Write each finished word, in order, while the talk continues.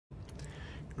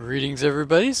Greetings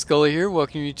everybody, Scully here,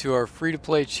 welcoming you to our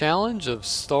free-to-play challenge of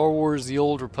Star Wars The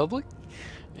Old Republic.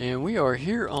 And we are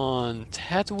here on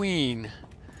Tatooine.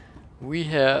 We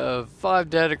have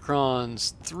 5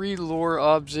 datacrons, 3 lore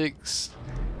objects,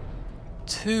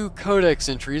 2 codex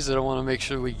entries that I want to make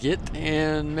sure we get,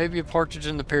 and maybe a partridge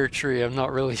in the pear tree, I'm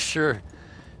not really sure.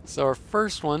 So our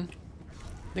first one,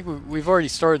 I think we've already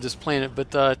started this planet,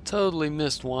 but I totally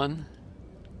missed one.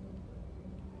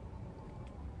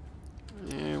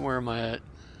 And where am I at?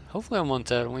 Hopefully I'm on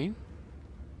Tatooine.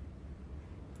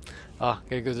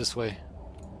 Gotta go this way.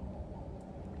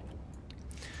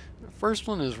 The first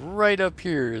one is right up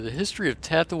here, the history of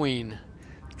Tatooine.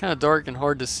 It's kind of dark and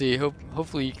hard to see.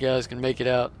 Hopefully you guys can make it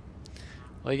out.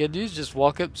 All you gotta do is just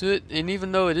walk up to it, and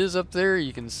even though it is up there,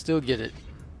 you can still get it.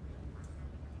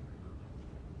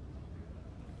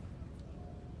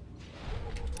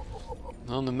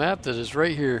 On the map that is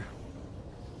right here.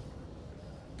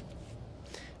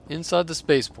 Inside the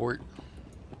spaceport.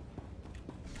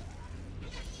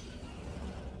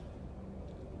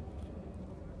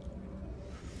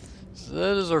 So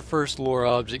that is our first lore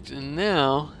object, and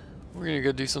now we're gonna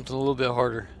go do something a little bit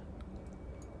harder.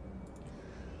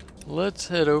 Let's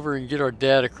head over and get our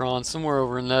datacron somewhere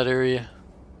over in that area.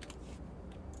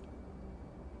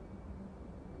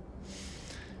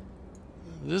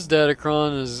 This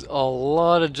datacron is a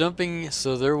lot of jumping,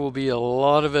 so there will be a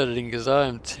lot of editing because I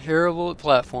am terrible at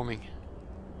platforming.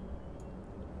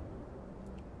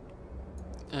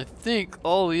 I think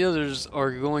all the others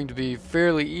are going to be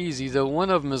fairly easy, though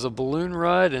one of them is a balloon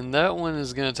ride, and that one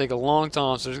is going to take a long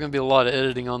time, so there's going to be a lot of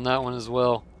editing on that one as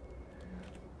well.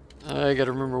 I got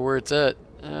to remember where it's at.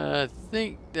 I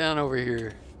think down over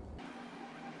here.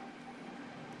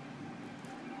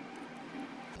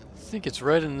 I think it's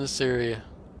right in this area.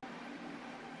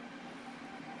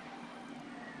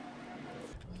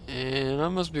 And I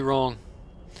must be wrong.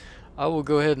 I will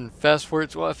go ahead and fast forward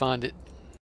till I find it.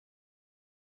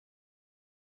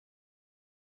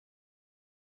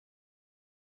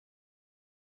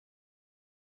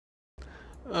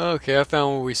 Okay, I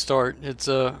found where we start. It's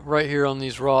right here on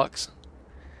these rocks.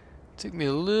 Took me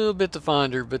a little bit to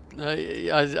find her, but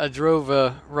I drove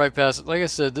right past it. Like I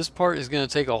said, this part is going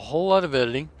to take a whole lot of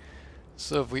editing.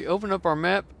 So if we open up our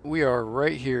map, we are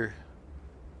right here.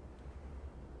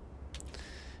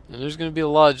 And there's going to be a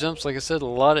lot of jumps, like I said, a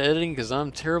lot of editing because I'm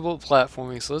terrible at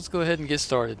platforming. So let's go ahead and get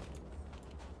started.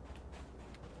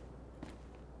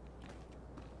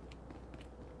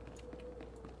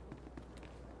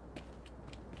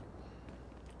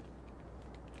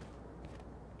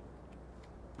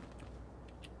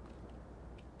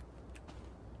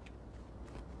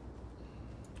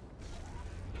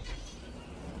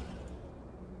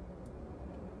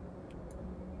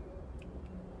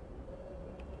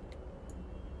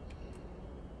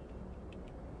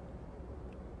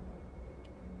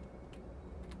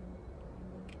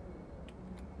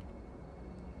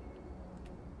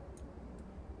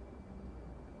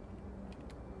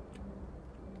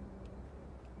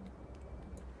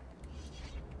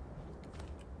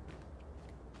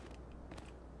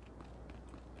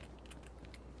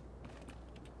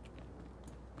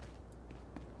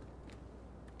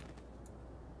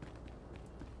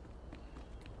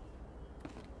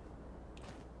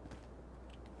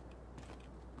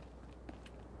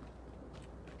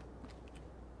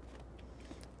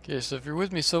 Okay, so if you're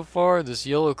with me so far, this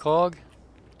yellow cog,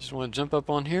 just want to jump up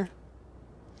on here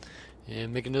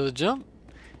and make another jump.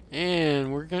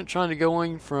 And we're trying to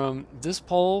going from this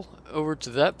pole over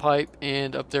to that pipe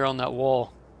and up there on that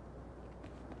wall.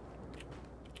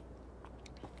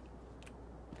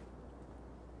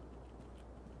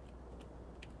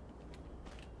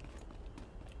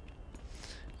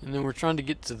 And then we're trying to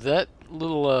get to that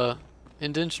little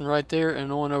indentation right there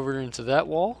and on over into that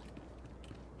wall.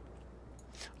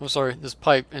 I'm sorry, this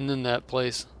pipe and then that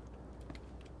place.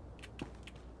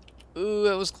 Ooh,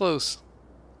 that was close.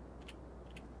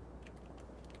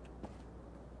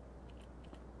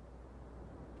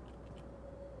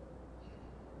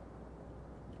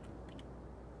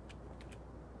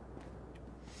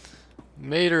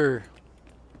 Made her.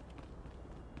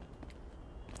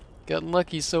 Gotten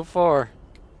lucky so far.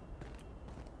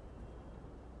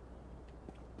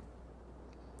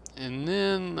 And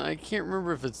then I can't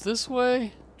remember if it's this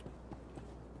way.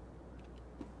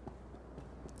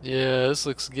 Yeah, this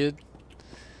looks good.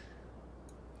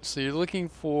 So you're looking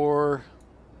for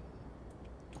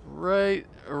right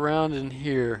around in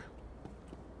here.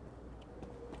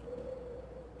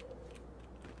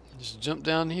 Just jump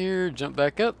down here, jump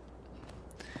back up.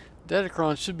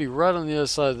 Datacron should be right on the other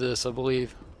side of this, I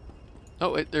believe.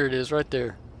 Oh wait, there it is, right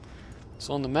there.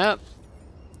 So on the map,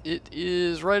 It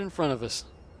is right in front of us.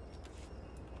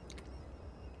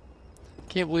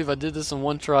 Can't believe I did this in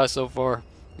one try so far.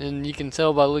 And you can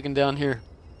tell by looking down here.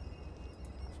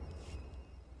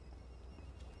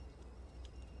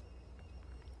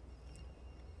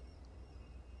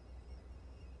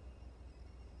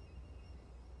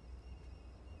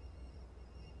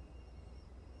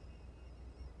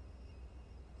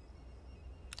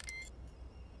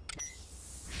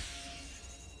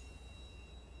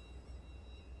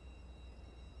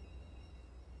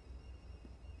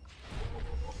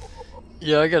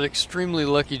 Yeah, I got extremely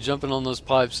lucky jumping on those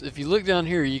pipes. If you look down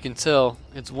here, you can tell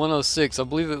it's 106. I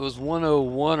believe it was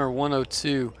 101 or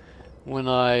 102 when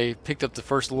I picked up the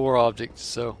first lore object.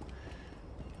 So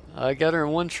I got her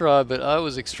in one try, but I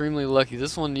was extremely lucky.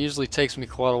 This one usually takes me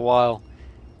quite a while.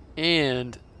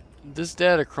 And this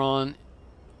datacron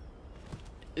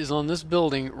is on this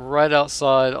building right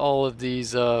outside all of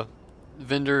these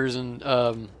vendors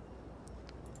and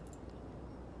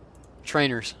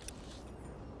trainers.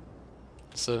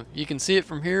 So you can see it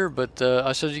from here, but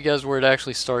I showed you guys where it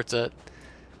actually starts at.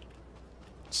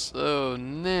 So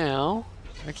now,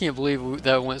 I can't believe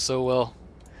that went so well.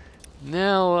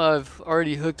 Now I've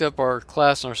already hooked up our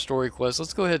class and our story quest.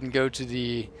 Let's go ahead and go to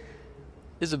the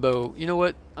Isabeau. You know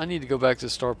what? I need to go back to the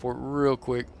starport real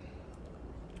quick.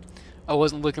 I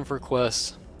wasn't looking for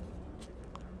quests.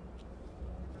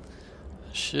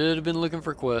 Should have been looking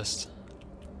for quests.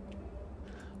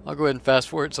 I'll go ahead and fast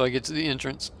forward so I get to the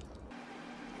entrance.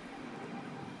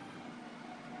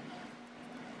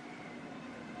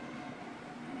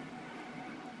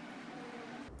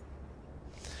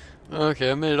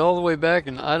 Okay, I made it all the way back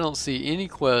and I don't see any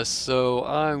quests, so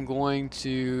I'm going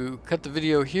to cut the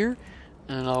video here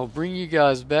and I'll bring you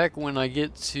guys back when I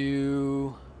get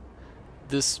to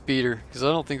this speeder, because I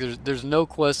don't think there's no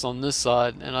quests on this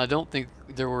side, and I don't think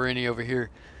there were any over here.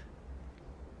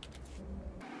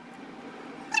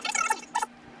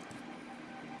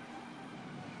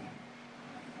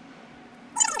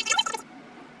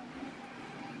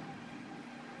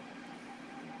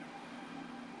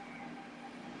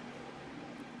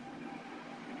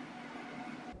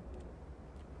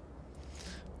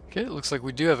 Okay, it looks like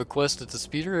we do have a quest at the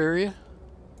speeder area.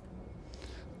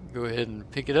 Go ahead and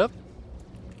pick it up.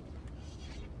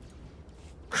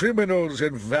 Criminals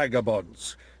and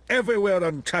vagabonds. Everywhere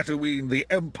on Tatooine, the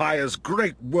Empire's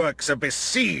great works are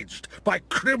besieged by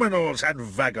criminals and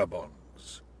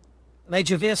vagabonds.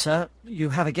 Major Veer, sir,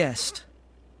 you have a guest.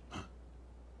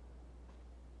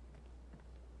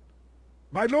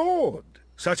 My lord,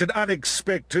 such an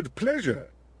unexpected pleasure.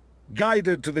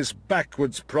 Guided to this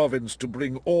backwards province to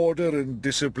bring order and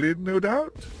discipline, no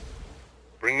doubt?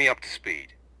 Bring me up to speed.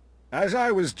 As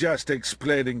I was just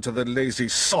explaining to the lazy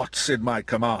sots in my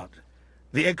command,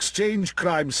 the Exchange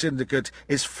Crime Syndicate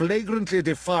is flagrantly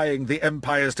defying the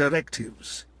Empire's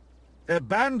directives. They're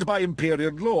banned by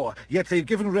Imperial law, yet they've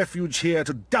given refuge here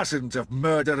to dozens of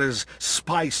murderers,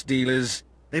 spice dealers.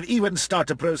 They've even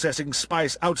started processing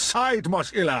spice outside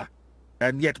Mos Illa,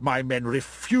 and yet my men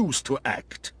refuse to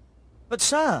act. But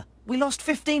sir, we lost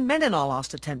 15 men in our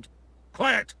last attempt.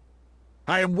 Quiet!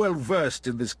 I am well versed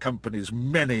in this company's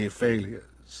many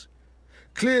failures.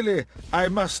 Clearly, I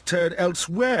must turn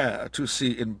elsewhere to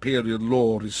see Imperial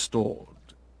law restored.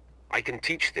 I can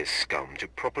teach this scum to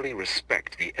properly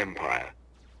respect the Empire.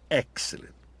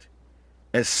 Excellent.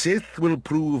 A Sith will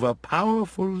prove a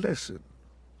powerful lesson.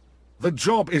 The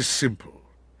job is simple.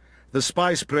 The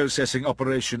spice processing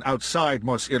operation outside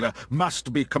Mos Illa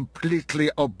must be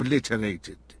completely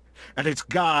obliterated, and its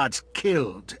guards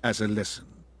killed as a lesson.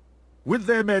 With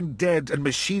their men dead and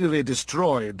machinery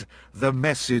destroyed, the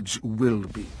message will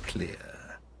be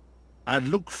clear. I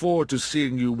look forward to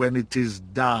seeing you when it is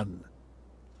done.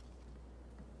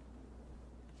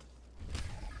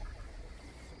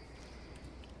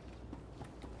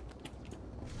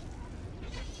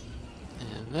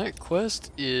 And that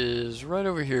quest is right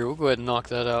over here. We'll go ahead and knock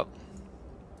that out.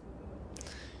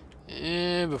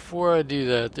 And before I do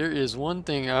that, there is one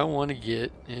thing I want to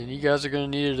get, and you guys are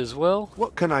going to need it as well.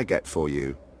 What can I get for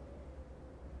you?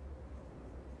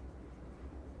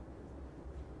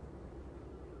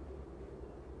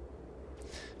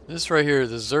 This right here,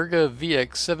 the Zerga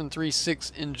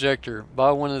VX736 injector.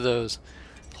 Buy one of those.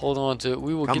 Hold on to it.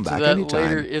 We will get to that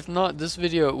later. If not this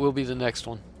video, it will be the next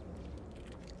one.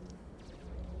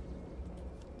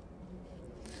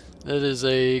 That is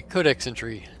a codex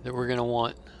entry that we're going to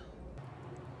want.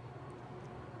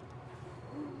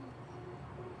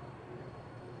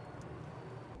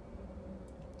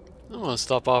 I'm going to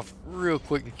stop off real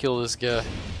quick and kill this guy.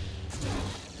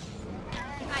 If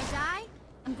I die,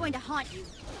 I'm going to haunt you.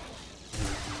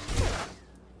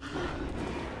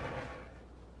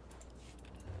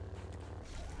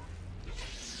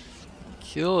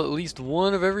 Kill at least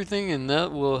one of everything, and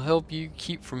that will help you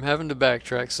keep from having to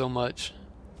backtrack so much.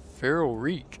 Feral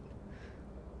Reek.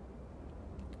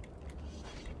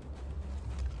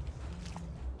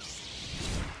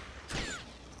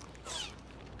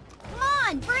 Come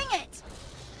on, bring it!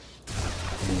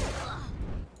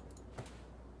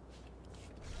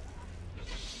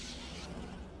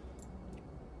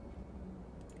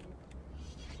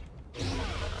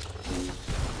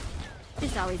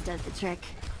 This always does the trick.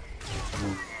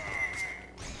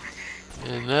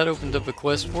 And that opened up a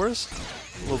quest for us.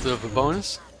 A little bit of a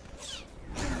bonus.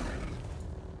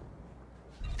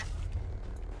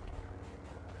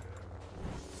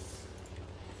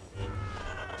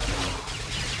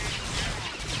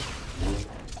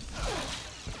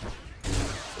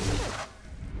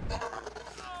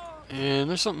 And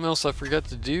there's something else I forgot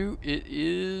to do. It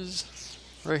is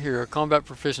right here, our combat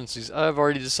proficiencies. I've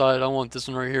already decided I want this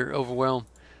one right here, Overwhelm.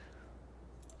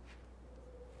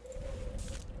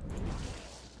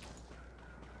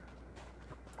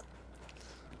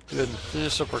 Go ahead and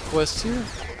finish up our quest here.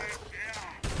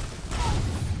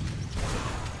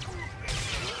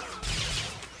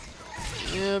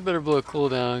 Yeah, better blow a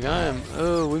cooldown.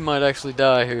 Oh, we might actually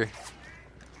die here.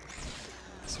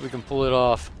 So we can pull it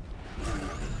off.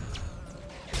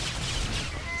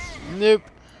 Nope.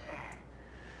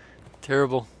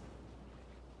 Terrible.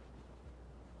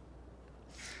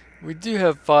 We do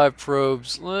have 5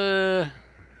 probes.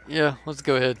 Yeah, let's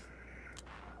go ahead.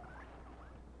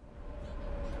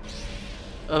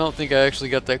 I don't think I actually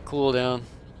got that cooldown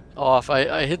off.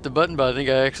 I hit the button, but I think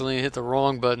I actually hit the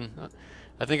wrong button.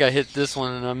 I think I hit this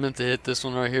one, and I meant to hit this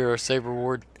one right here, our Saber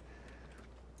Ward.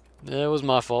 That was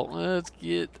my fault. Let's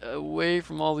get away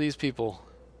from all these people.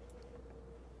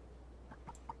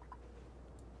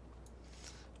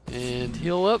 And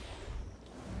heal up.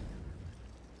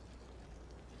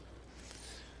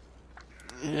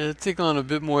 Yeah, it took on a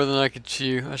bit more than I could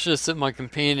chew. I should have set my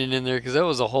companion in there because that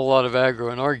was a whole lot of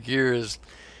aggro, and our gear is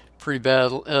pretty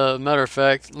bad. Matter of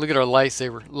fact, look at our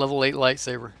lightsaber, level 8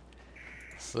 lightsaber.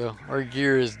 So our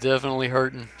gear is definitely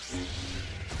hurting.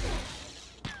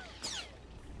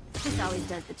 This always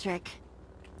does the trick.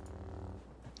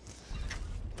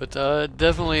 But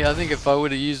definitely, I think if I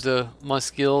would have used my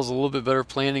skills, a little bit better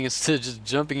planning instead of just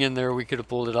jumping in there, we could have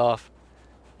pulled it off.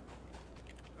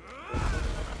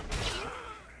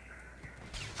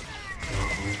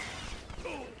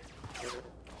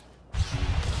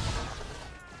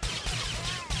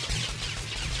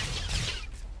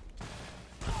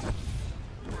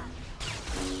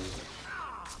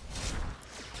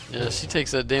 Yeah, she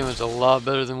takes that damage a lot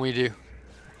better than we do.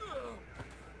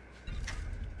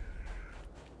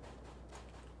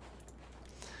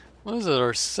 What is it?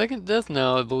 Our second death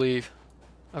now, I believe.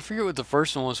 I forget what the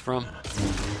first one was from.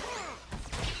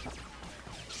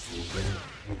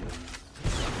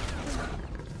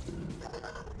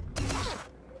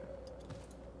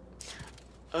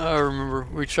 I remember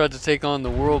we tried to take on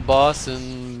the world boss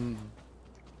in...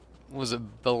 was it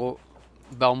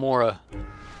Balmora?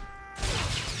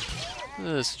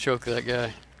 Let's choke that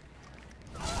guy.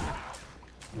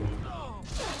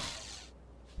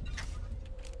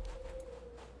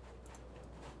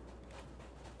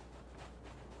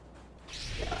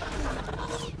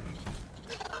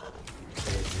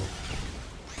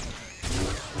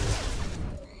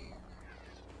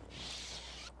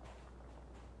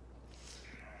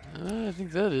 I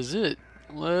think that is it.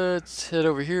 Let's head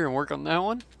over here and work on that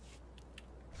one.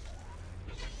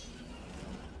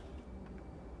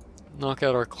 Knock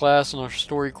out our class and our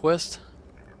story quest.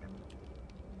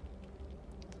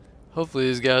 Hopefully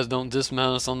these guys don't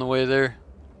dismount us on the way there.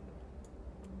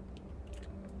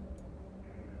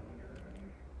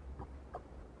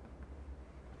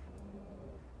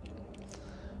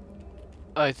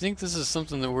 I think this is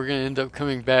something that we're going to end up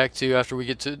coming back to after we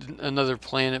get to another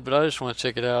planet, but I just want to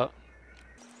check it out.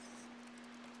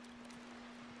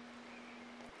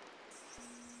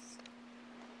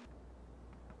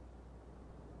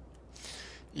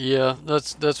 Yeah,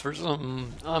 that's for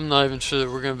something. I'm not even sure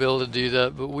that we're going to be able to do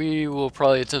that, but we will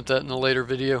probably attempt that in a later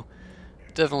video.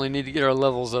 Definitely need to get our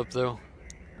levels up though.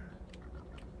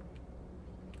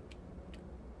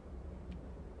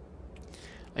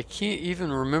 I can't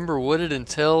even remember what it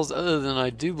entails other than I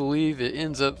do believe it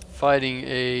ends up fighting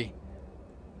a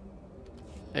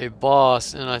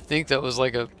boss, and I think that was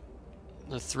like a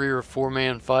 3 or 4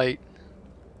 man fight.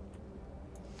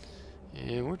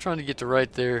 And we're trying to get to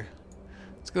right there.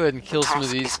 Let's go ahead and kill some of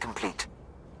these.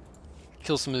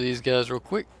 Kill some of these guys real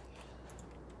quick.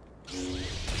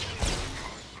 If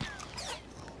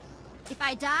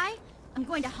I die, I'm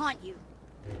going to haunt you.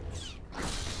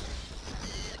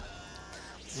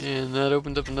 And that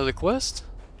opened up another quest.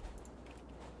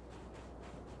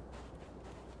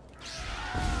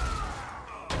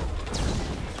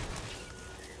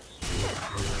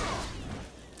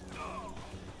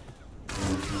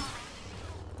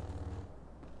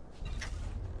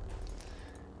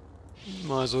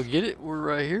 Might as well get it. We're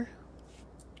right here.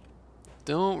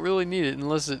 Don't really need it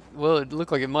unless it... Well, it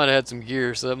looked like it might have had some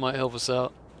gear, so that might help us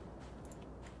out.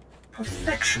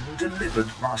 Perfection delivered,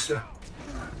 Master.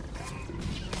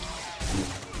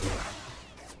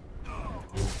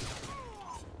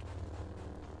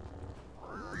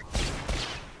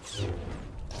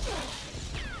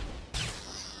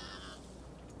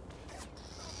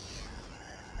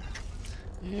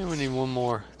 Yeah, we need one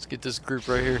more. Let's get this group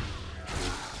right here.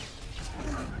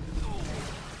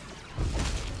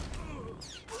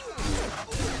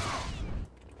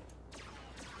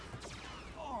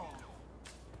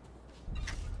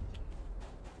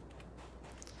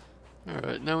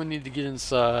 Alright, now we need to get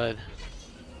inside.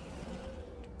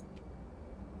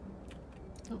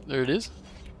 Oh, there it is.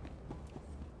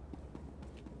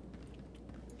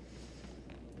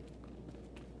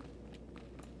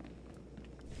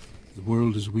 The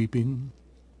world is weeping,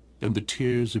 and the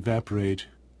tears evaporate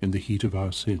in the heat of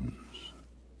our sins.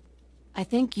 I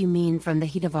think you mean from the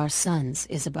heat of our suns,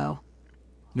 Isabeau.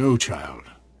 No, child.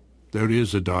 There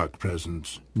is a dark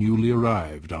presence newly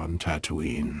arrived on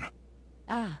Tatooine.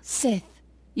 Ah, Sith.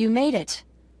 You made it.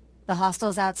 The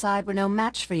hostiles outside were no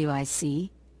match for you, I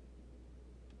see.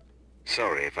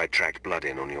 Sorry if I tracked blood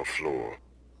in on your floor.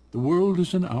 The world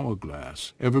is an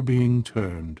hourglass, ever being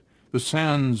turned. The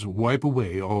sands wipe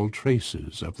away all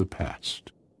traces of the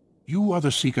past. You are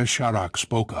the Seeker Sharak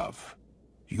spoke of.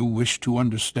 You wish to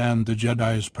understand the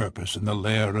Jedi's purpose in the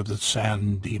lair of the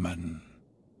Sand Demon.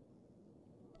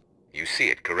 You see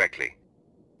it correctly.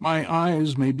 My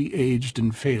eyes may be aged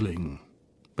and failing,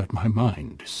 but my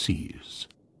mind sees.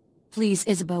 Please,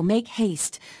 Isabeau, make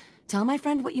haste. Tell my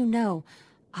friend what you know.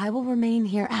 I will remain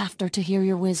here after to hear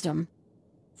your wisdom.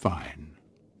 Fine.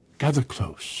 Gather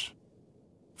close.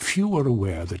 Few are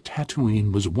aware that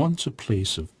Tatooine was once a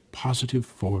place of positive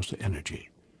Force energy.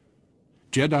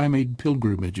 Jedi made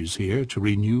pilgrimages here to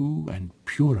renew and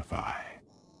purify.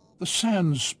 The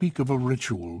sands speak of a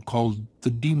ritual called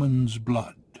the Demon's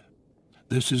Blood.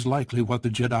 This is likely what the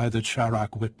Jedi that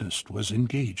Sharak witnessed was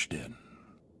engaged in.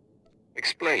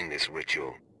 Explain this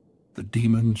ritual. The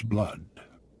Demon's Blood.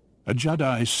 A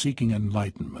Jedi seeking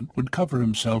enlightenment would cover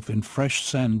himself in fresh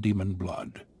Sand Demon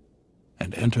blood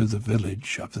and enter the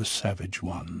village of the Savage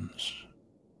Ones.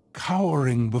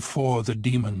 Cowering before the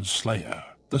Demon Slayer,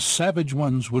 the Savage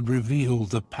Ones would reveal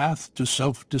the path to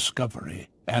self-discovery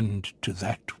and to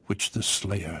that which the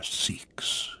Slayer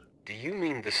seeks. Do you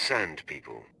mean the Sand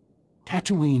People?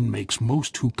 Tatooine makes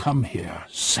most who come here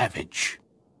savage,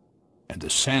 and the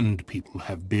Sand People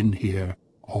have been here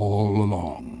all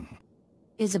along.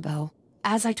 Isabeau,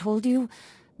 as I told you,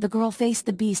 the girl faced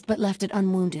the beast but left it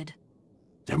unwounded.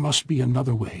 There must be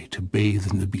another way to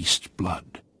bathe in the beast's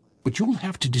blood, but you'll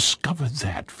have to discover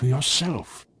that for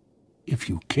yourself, if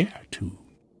you care to.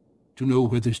 To know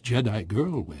where this Jedi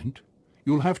girl went,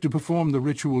 you'll have to perform the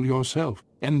ritual yourself,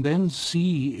 and then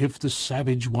see if the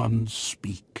Savage Ones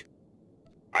speak.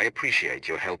 I appreciate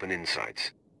your help and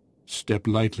insights. Step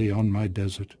lightly on my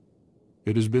desert.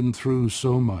 It has been through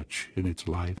so much in its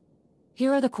life.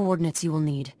 Here are the coordinates you will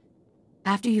need.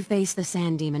 After you face the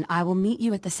Sand Demon, I will meet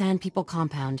you at the Sand People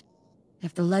compound.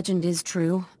 If the legend is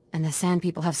true, and the Sand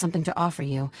People have something to offer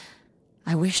you,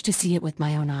 I wish to see it with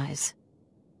my own eyes.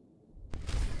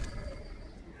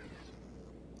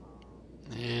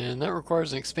 And that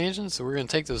requires an expansion, so we're going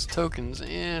to take those tokens.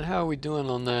 And how are we doing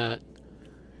on that?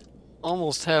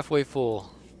 Almost halfway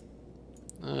full.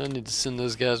 I need to send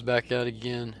those guys back out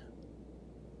again.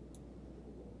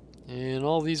 And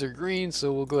all these are green,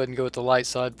 so we'll go ahead and go with the light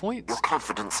side points. Your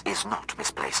confidence is not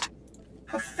misplaced.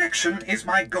 Perfection is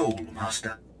my goal,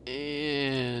 Master.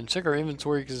 And check our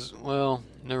inventory because, well,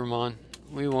 never mind.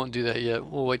 We won't do that yet.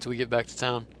 We'll wait till we get back to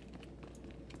town.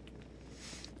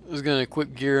 I was going to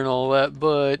equip gear and all that,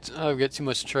 but I've got too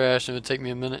much trash and it would take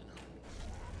me a minute.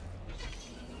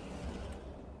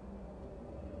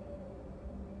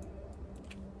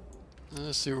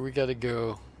 Let's see where we got to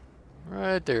go.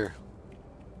 Right there.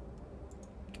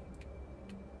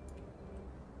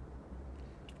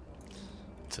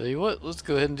 Tell you what, let's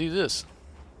go ahead and do this.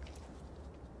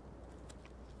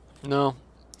 No,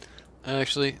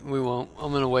 actually, we won't.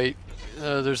 I'm gonna wait.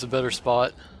 There's a better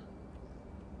spot.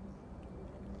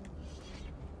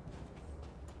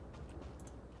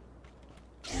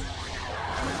 Come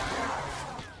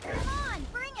on,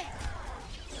 bring it!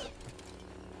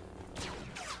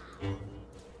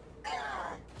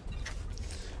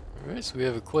 Alright, so we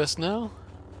have a quest now.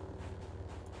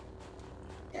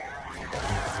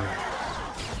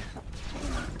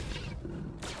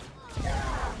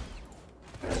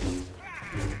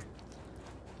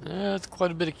 That's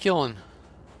quite a bit of killing.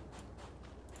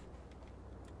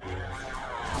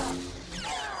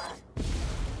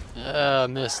 Ah,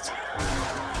 missed.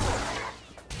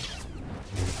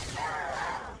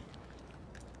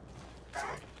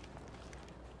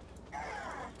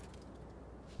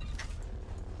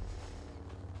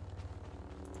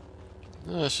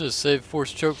 Oh, I should have saved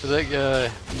force choke for that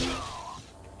guy.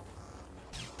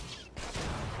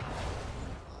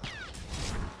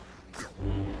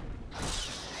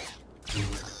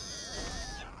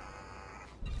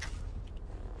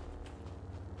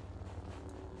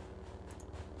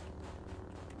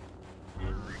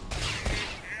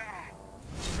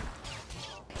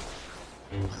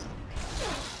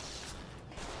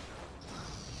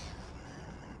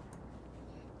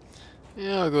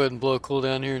 Yeah, I'll go ahead and blow a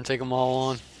cooldown here and take them all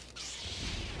on.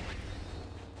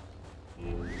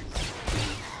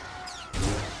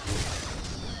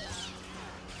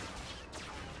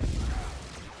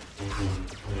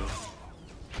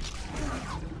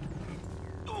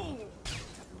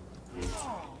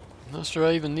 Not sure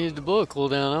I even needed to blow a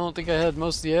cooldown. I don't think I had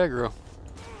most of the aggro.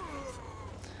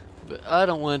 But I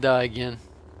don't want to die again.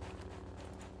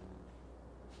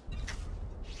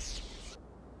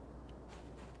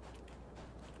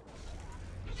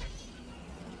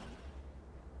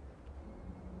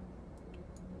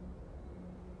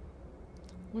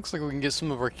 Looks like we can get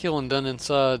some of our killing done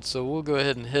inside, so we'll go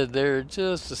ahead and head there in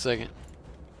just a second.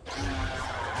 Come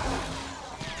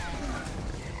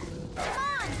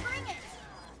on, bring it!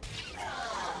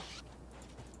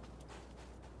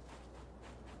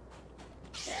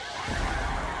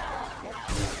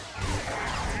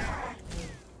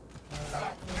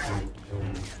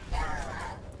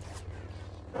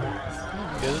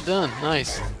 Get it done.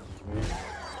 Nice.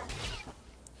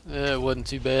 That wasn't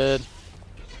too bad.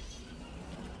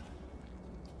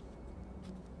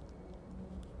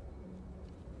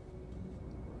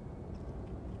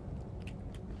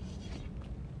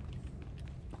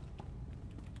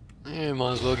 Yeah,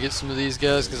 might as well get some of these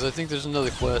guys because I think there's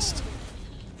another quest.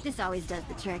 This always does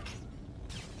the trick.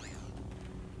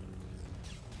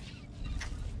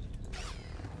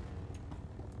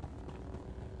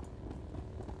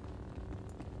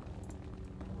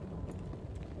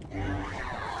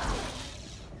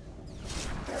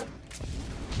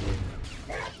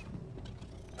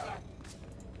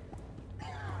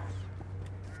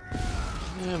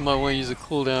 Yeah, might want to use a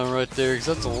cooldown right there because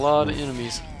that's a lot of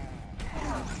enemies.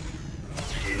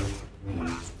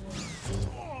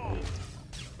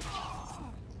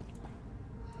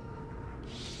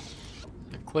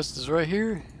 The quest is right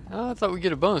here. Oh, I thought we'd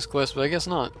get a bonus quest, but I guess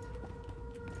not.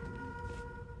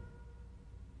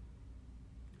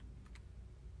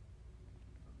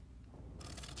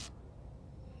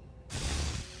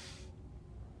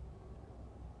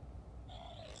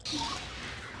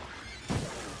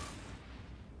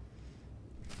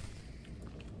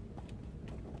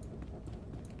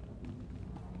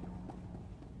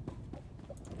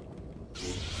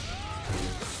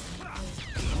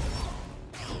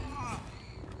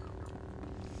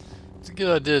 It's a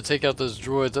good idea to take out those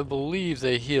droids. I believe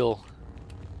they heal.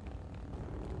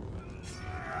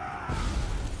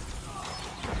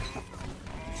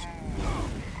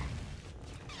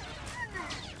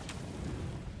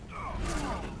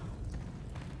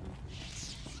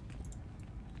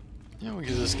 Yeah, we'll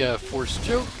give this guy a force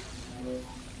choke.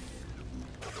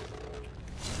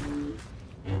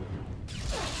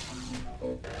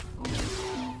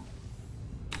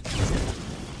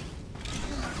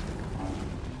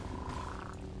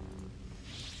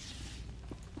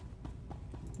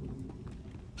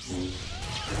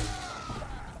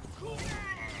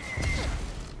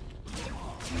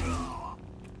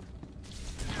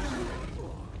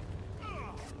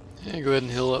 Yeah, go ahead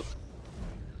and heal up.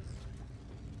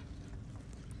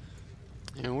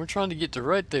 And we're trying to get to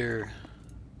right there.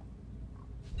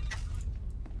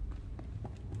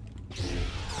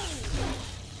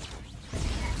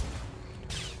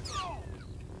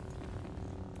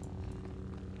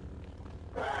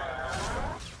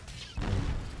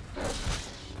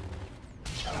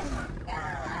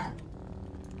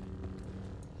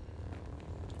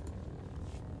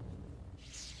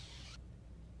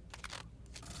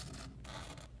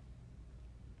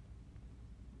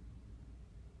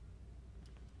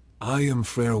 I am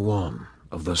Fair One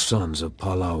of the Sons of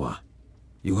Palawa.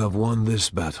 You have won this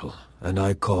battle, and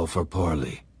I call for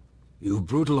parley. You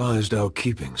brutalized our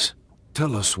keepings.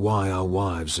 Tell us why our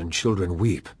wives and children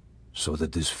weep. so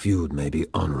that this feud may be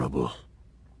honorable.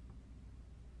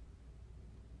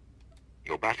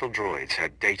 Your battle droids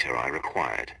had data I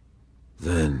required.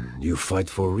 Then you fight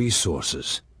for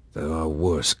resources. There are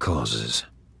worse causes.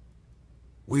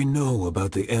 We know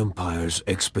about the Empire's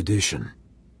expedition.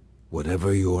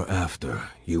 Whatever you're after,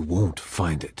 you won't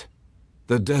find it.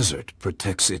 The desert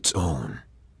protects its own.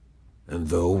 And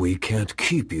though we can't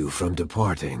keep you from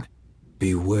departing,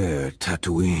 beware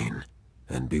Tatooine,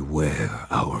 and beware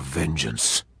our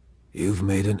vengeance. You've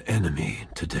made an enemy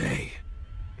today.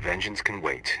 Vengeance can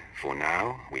wait. For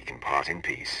now, we can part in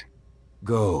peace.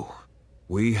 Go.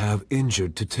 We have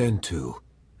injured to tend to,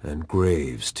 and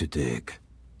graves to dig.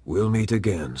 We'll meet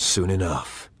again soon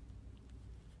enough.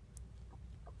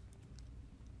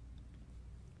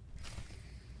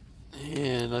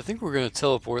 And I think we're going to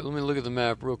teleport. Let me look at the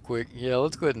map real quick. Yeah,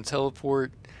 let's go ahead and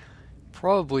teleport.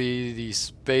 Probably the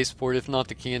spaceport, if not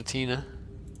the cantina.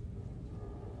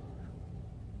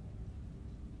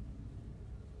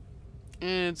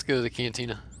 And let's go to the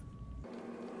cantina.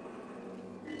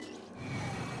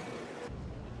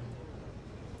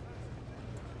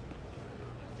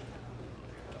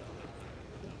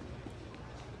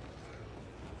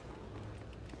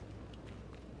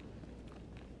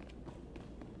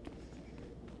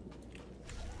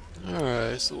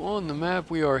 Alright, so on the map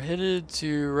we are headed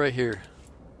to right here.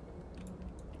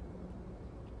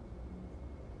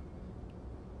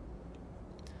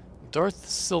 Darth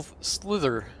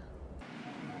Slither.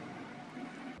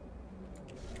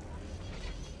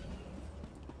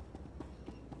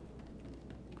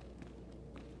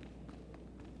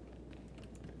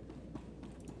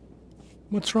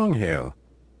 What's wrong, Hale?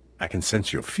 I can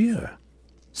sense your fear.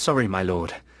 Sorry, my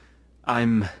lord.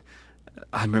 I'm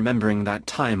remembering that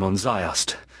time on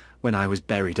Ziost, when I was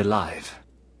buried alive.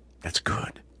 That's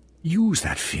good. Use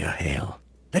that fear, Hale.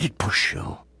 Let it push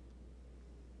you.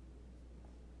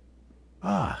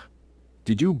 Ah,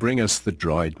 did you bring us the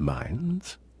droid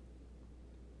mines?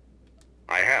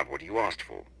 I have what you asked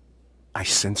for. I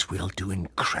sense we'll do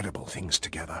incredible things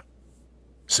together.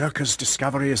 Zerka's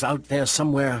discovery is out there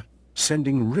somewhere,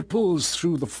 sending ripples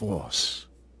through the Force.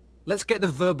 Let's get the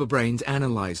vertebrains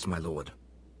analyzed, my lord.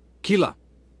 Keeler.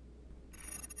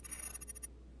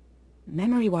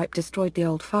 Memory wipe destroyed the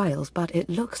old files, but it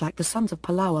looks like the Sons of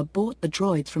Palawa bought the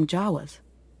droids from Jawas.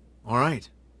 All right.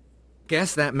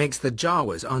 Guess that makes the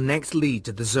Jawas our next lead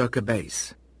to the Zerka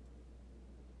base.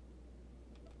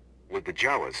 Would the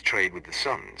Jawas trade with the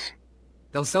Suns?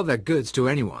 They'll sell their goods to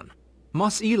anyone.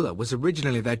 Mos Ela was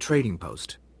originally their trading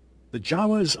post. The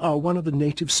Jawas are one of the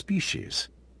native species,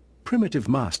 primitive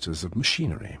masters of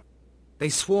machinery. They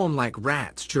swarm like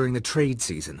rats during the trade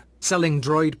season, selling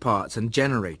droid parts and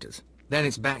generators. Then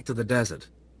it's back to the desert.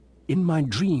 In my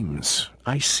dreams,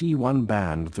 I see one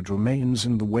band that remains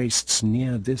in the wastes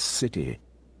near this city.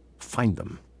 Find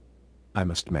them. I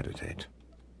must meditate.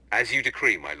 As you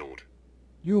decree, my lord.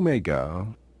 You may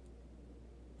go.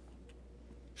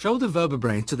 Show the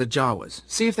vertebrains to the Jawas.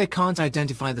 See if they can't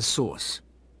identify the source.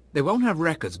 They won't have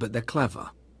records, but they're clever.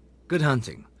 Good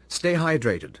hunting. Stay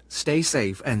hydrated, stay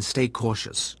safe, and stay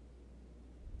cautious.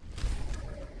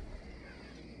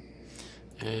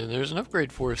 And there's an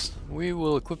upgrade for us. We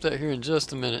will equip that here in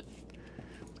just a minute.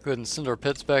 Let's go ahead and send our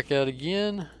pets back out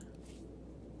again.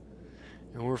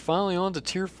 And we're finally on to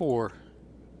Tier 4.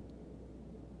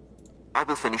 I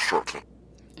will finish shortly.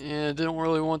 Yeah, I didn't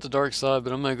really want the dark side,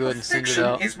 but I'm going to go ahead and send it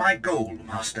out. Perfection is my goal,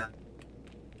 Master.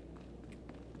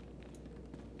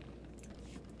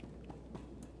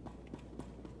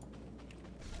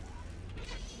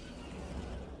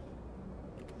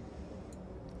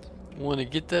 Want to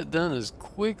get that done as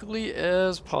quickly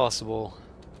as possible.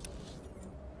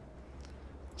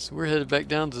 So we're headed back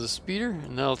down to the speeder,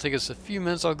 and that'll take us a few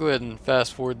minutes. I'll go ahead and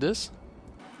fast forward this.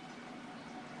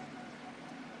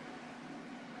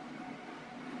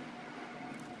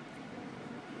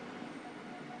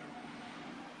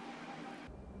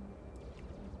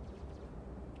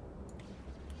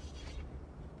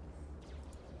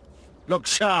 Look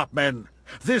sharp, men.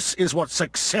 This is what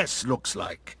success looks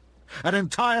like. An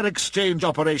entire exchange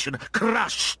operation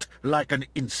crushed like an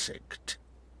insect.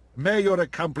 May your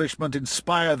accomplishment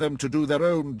inspire them to do their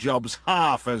own jobs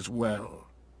half as well.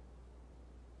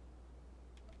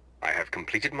 I have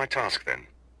completed my task then.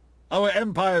 Our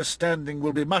Empire's standing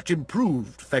will be much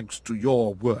improved thanks to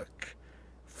your work.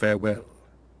 Farewell.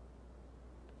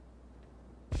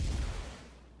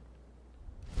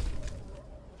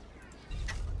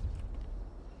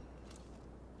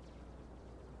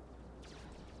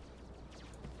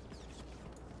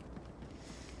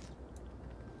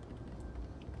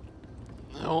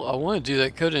 I want to do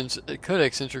that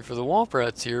codex entry for the Womp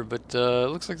Rats here, but it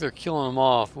looks like they're killing them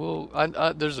off. Well,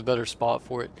 there's a better spot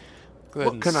for it. Go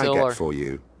ahead and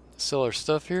sell our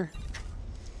stuff here.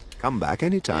 Come back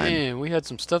anytime. And we had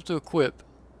some stuff to equip.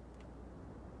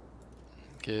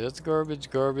 Okay, that's garbage,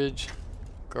 garbage,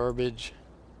 garbage.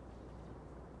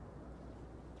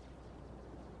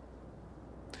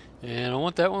 And I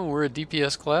want that one. We're a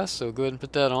DPS class, so go ahead and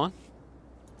put that on.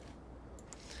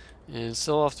 And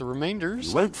sell off the remainders.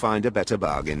 You won't find a better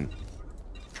bargain.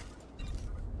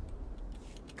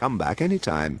 Come back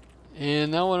anytime.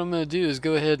 And now what I'm going to do is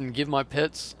go ahead and give my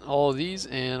pets all of these,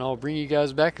 and I'll bring you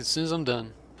guys back as soon as I'm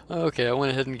done. Okay, I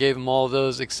went ahead and gave them all of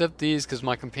those except these because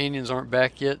my companions aren't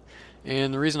back yet.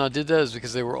 And the reason I did that is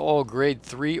because they were all grade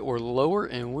 3 or lower,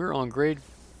 and we're on grade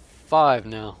 5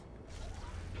 now.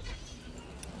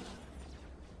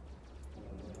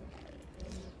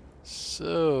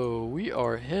 So we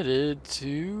are headed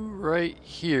to right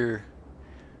here.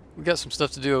 We got some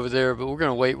stuff to do over there, but we're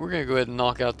gonna wait. We're gonna go ahead and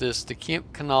knock out this to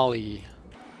Camp Canali.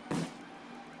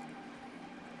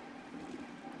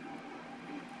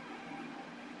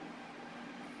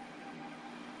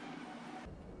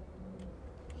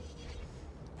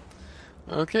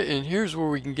 Okay, and here's where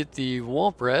we can get the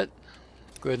Womp Rat.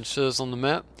 Go ahead and show us on the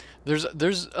map.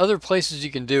 There's other places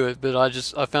you can do it, but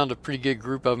I found a pretty good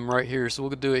group of them right here, so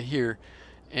we'll do it here.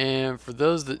 And for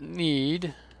those that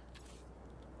need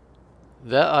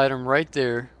that item right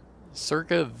there,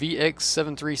 Circa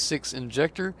VX736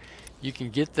 injector, you can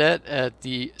get that at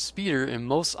the speeder in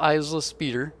Mos Eisley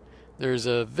speeder. There's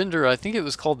a vendor, I think it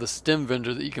was called the STEM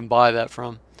vendor, that you can buy that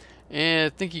from.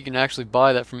 And I think you can actually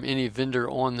buy that from any vendor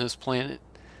on this planet.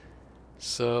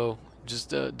 So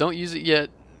just don't use it yet,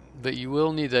 but you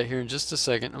will need that here in just a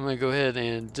second. I'm going to go ahead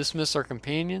and dismiss our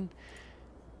companion.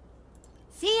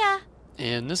 See ya.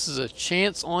 And this is a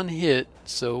chance on hit,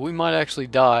 so we might actually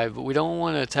die, but we don't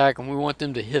want to attack them. We want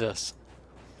them to hit us.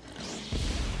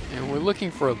 And we're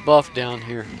looking for a buff down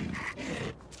here.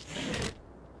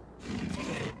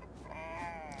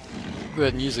 Go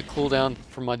ahead and use a cooldown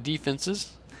for my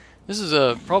defenses. This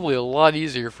is probably a lot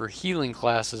easier for healing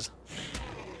classes.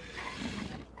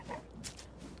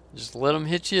 Just let them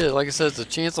hit you. Like I said, it's a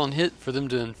chance on hit for them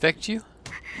to infect you.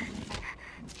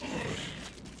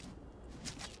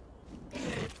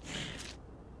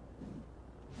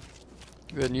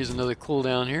 Go ahead and use another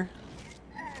cooldown here.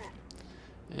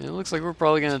 And it looks like we're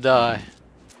probably going to die.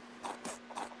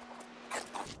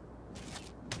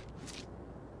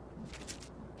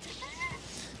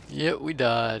 Yep, we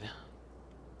died.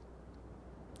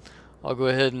 I'll go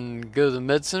ahead and go to the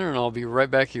med center and I'll be right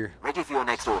back here. Ready for your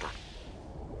next order.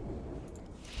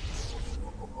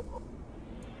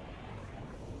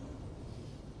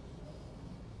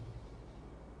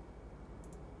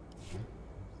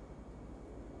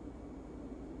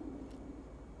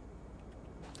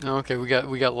 Okay, we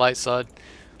got light side.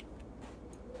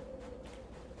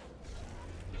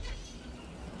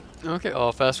 Okay,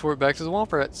 I'll fast forward back to the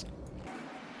Womp Rats.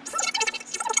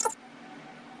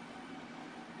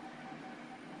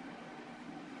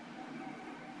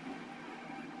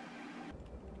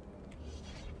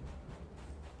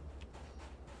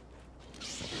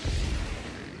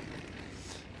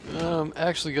 I'm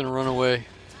actually gonna run away.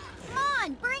 Come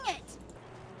on, bring it.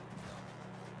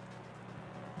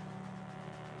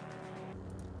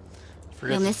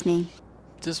 Forgot You'll miss me.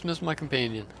 Dismiss my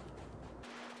companion.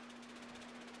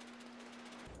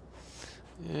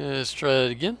 Yeah, let's try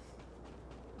that again.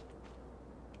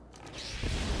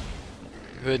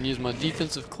 Go ahead and use my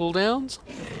defensive cooldowns.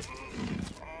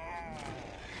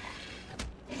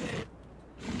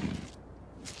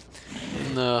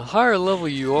 And the higher level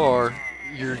you are,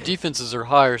 your defenses are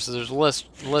higher, so there's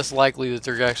less likely that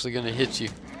they're actually going to hit you.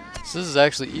 So this is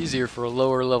actually easier for a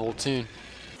lower level toon.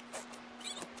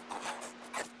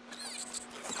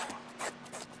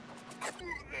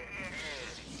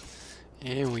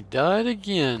 And we died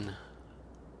again.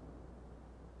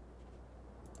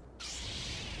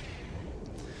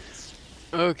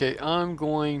 Okay, I'm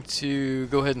going to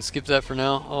go ahead and skip that for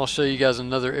now. I'll show you guys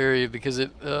another area because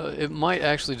it might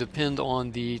actually depend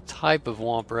on the type of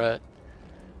Womp Rat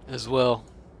as well.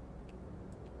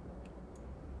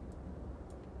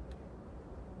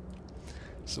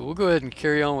 So we'll go ahead and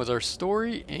carry on with our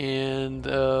story, and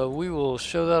we will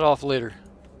show that off later.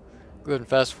 Go ahead and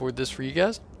fast forward this for you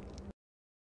guys.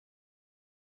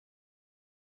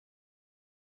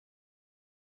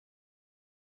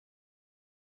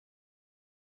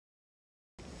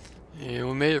 And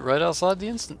we made it right outside the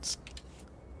instance.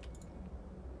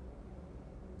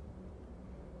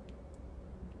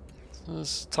 So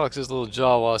let's talk to this little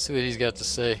Jawa, see what he's got to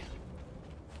say.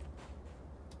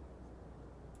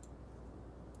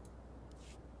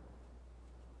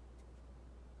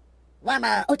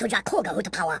 Wama otoja koga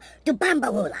ut power to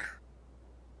bambawula.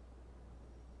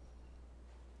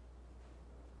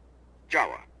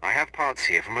 Jawa, I have parts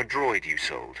here from a droid you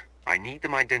sold. I need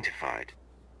them identified.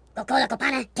 Kokola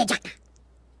kopana tejaka.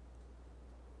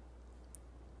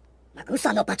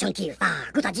 Magusa no pachonki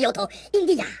guta gioto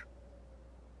India.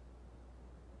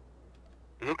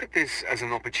 Look at this as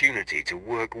an opportunity to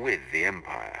work with the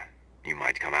Empire. You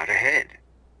might come out ahead.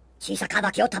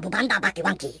 Shisakawa kyota bubanda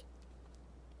bakiwanki.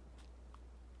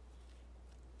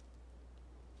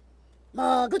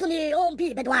 Mo gutuni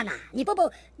ompi bedwana. Nipobo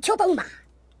chopa uma.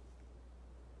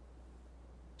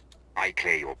 I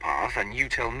clear your path and you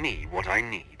tell me what I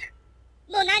need.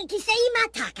 Monanki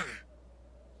seima taka.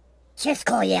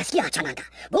 Chesko yaskia chananga.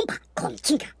 Bumpa kon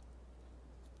chinka.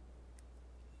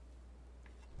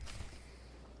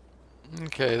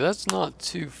 Okay, that's not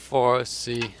too far. Let's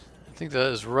see. I think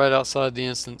that is right outside the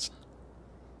instance.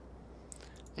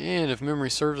 And if memory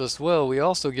serves us well, we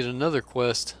also get another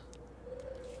quest.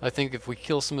 I think if we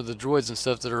kill some of the droids and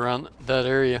stuff that are around that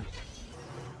area.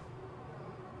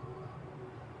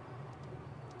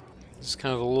 Just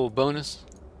kind of a little bonus.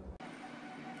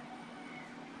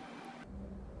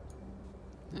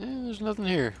 There's nothing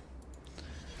here.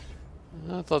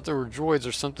 I thought there were droids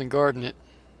or something guarding it.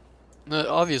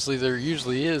 Obviously there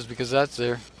usually is, because that's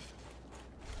there.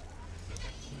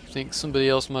 I think somebody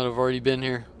else might have already been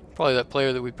here. Probably that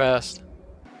player that we passed.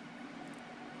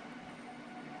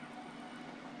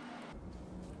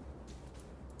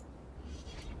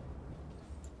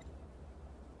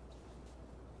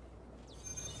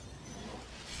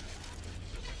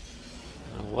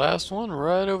 And the last one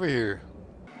right over here.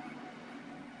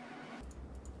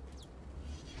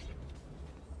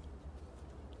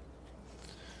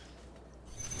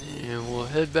 And we'll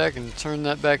head back and turn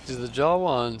that back to the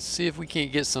Jawa and see if we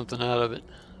can't get something out of it.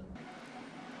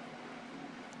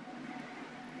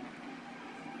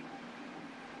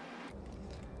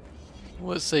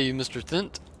 What say you, Mr.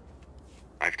 Thint?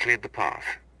 I've cleared the path.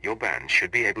 Your band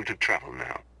should be able to travel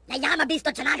now. Nayama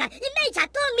bisto chanaga imecha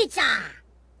tomicha.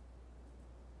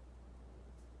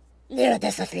 Niro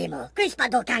desoslimo. Crispa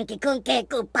do kanki kunke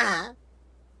kupa.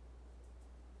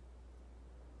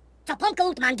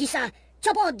 Chaponka utmangisa.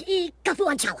 Chobod I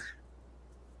kafuan chawa.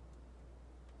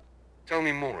 Tell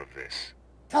me more of this.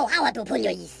 So how to pull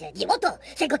your is Yimoto,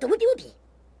 Segoto Wupi Wupi.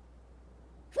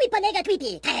 Fui panega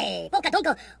tweety, hey,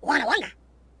 Pokatonko, Wana Wanga.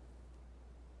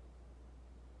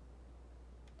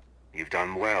 You've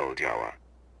done well, Jawa.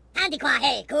 Andikwa,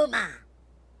 hey, Kuma.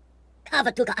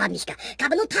 Kavatuka Amishka,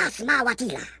 Kabanutas Ma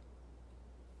Watila.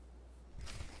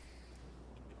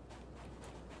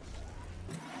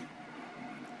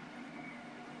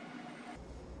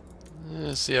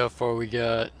 Let's see how far we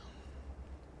got.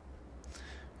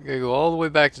 We're gonna go all the way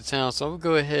back to town, so I'll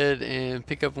go ahead and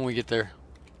pick up when we get there.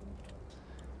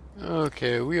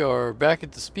 Okay, we are back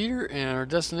at the speeder and our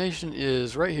destination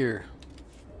is right here.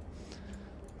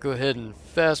 Go ahead and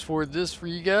fast forward this for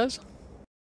you guys.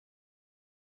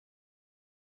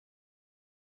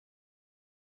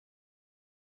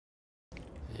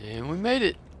 And we made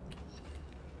it.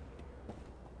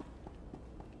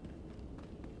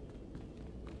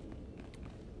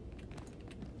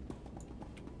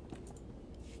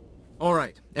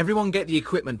 Alright, everyone get the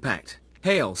equipment packed.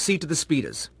 Hale, see to the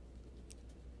speeders.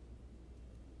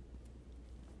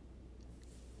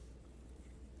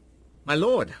 My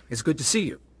lord, it's good to see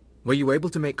you. Were you able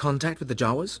to make contact with the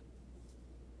Jawas?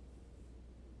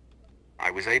 I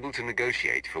was able to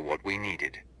negotiate for what we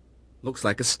needed. Looks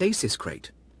like a stasis crate.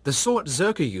 The sort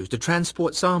Zerka used to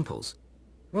transport samples.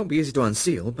 Won't be easy to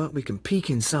unseal, but we can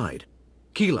peek inside.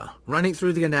 Keela, running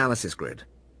through the analysis grid.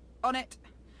 On it.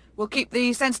 We'll keep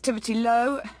the sensitivity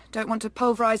low. Don't want to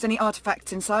pulverize any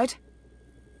artifacts inside.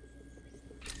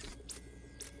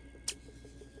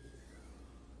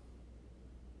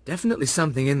 Definitely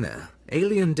something in there.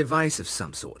 Alien device of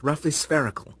some sort, roughly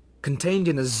spherical, contained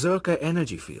in a Zerka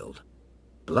energy field.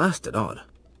 Blasted odd.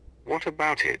 What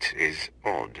about it is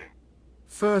odd?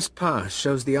 First pass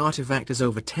shows the artifact is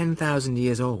over 10,000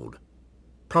 years old.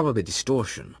 Probably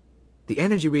distortion. The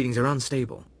energy readings are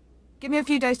unstable. Give me a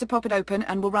few days to pop it open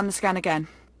and we'll run the scan again.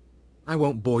 I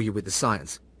won't bore you with the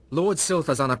science. Lord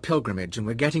Silthar's on a pilgrimage and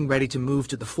we're getting ready to move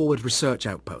to the forward research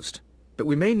outpost. But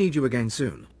we may need you again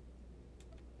soon.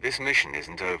 This mission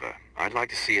isn't over. I'd like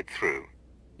to see it through.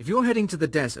 If you're heading to the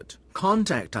desert,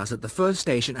 contact us at the first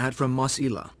station out from Mos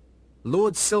Ila.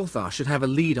 Lord Silthar should have a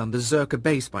lead on the Zerka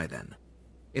base by then.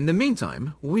 In the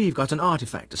meantime, we've got an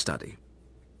artifact to study.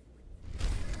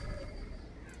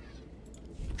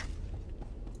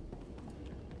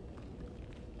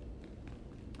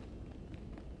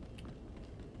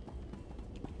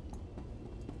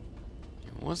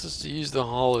 wants us to use the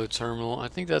holo terminal. I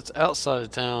think that's outside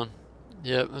of town.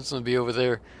 Yep, that's going to be over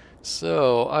there.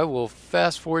 So I will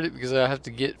fast forward it because I have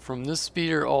to get from this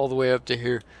speeder all the way up to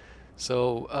here.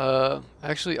 So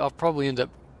actually I'll probably end up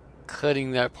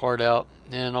cutting that part out,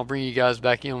 and I'll bring you guys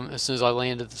back in as soon as I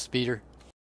land at the speeder.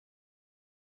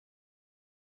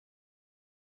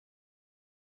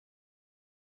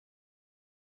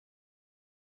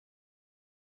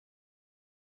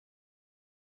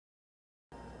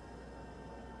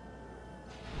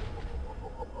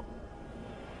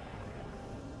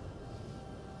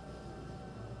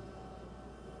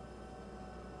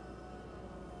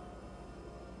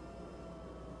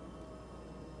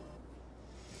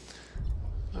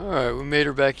 Alright, we made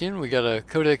her back in. We got a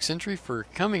codex entry for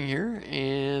coming here,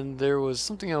 and there was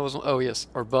something I was... Oh yes,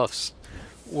 our buffs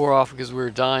wore off because we were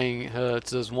dying to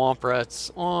those womp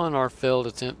rats on our failed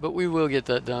attempt, but we will get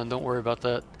that done. Don't worry about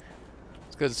that.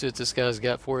 Let's go ahead and see what this guy's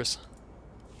got for us.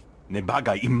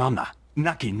 Nebaga imana,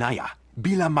 naki naya,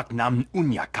 bila maknam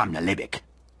unya kamna lebek.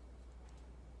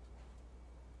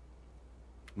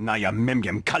 Naya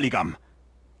memgem kaligam,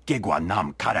 gegwa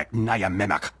nam karak naya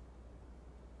memak.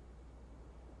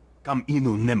 Kam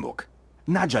inu nemuk,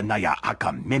 naja naya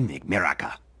akam memnik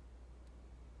meraka.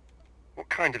 What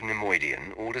kind of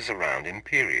Nemoidian orders around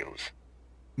Imperials?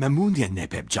 Memundia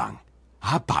nepebjang,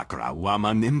 hapakra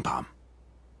wama nimpam.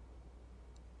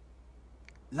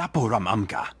 Laporam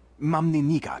amka, mamni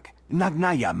nikag,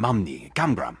 nagnaya mamni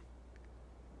kamgram.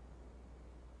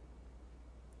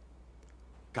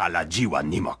 Kala jiwa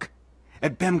nimok,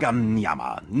 ebemgam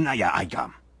nyama naya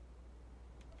aikam.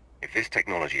 If this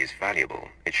technology is valuable,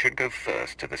 it should go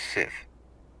first to the Sith.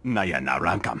 Naya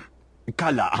narankam,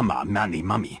 kala ama mani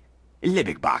mami,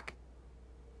 libik bak.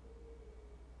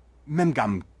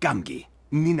 Memgam gamgi,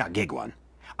 nina gegwan,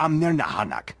 amnerna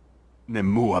hanak,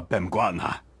 nemua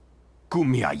bemguana,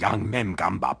 kumia yang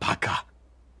memgamba paka.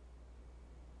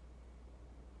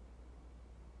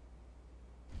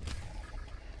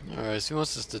 Alright, so he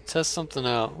wants us to test something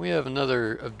out. We have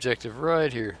another objective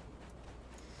right here.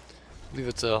 I believe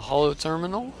it's a holo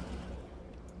terminal.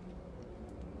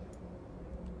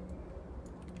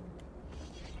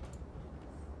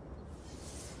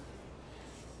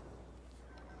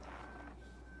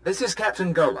 This is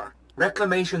Captain Gola,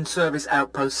 Reclamation Service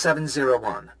Outpost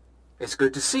 701. It's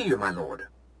good to see you, my lord.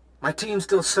 My team's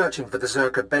still searching for the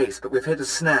Zerka base, but we've hit a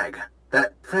snag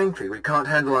that, frankly, we can't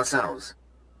handle ourselves.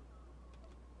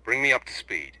 Bring me up to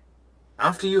speed.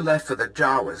 After you left for the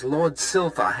Jawas, Lord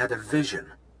Silthar had a vision.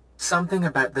 Something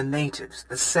about the natives,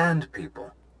 the Sand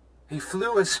People. He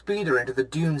flew a speeder into the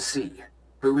Dune Sea,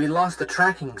 but we lost the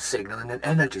tracking signal in an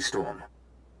energy storm.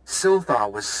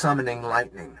 Silthar was summoning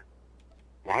lightning.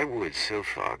 Why would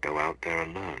Silthar go out there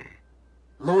alone?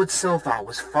 Lord Silthar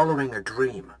was following a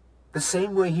dream, the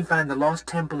same way he found the lost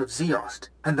temple of Zeost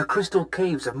and the crystal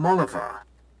caves of Molivar.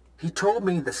 He told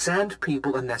me the Sand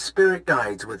People and their spirit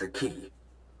guides were the key.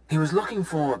 He was looking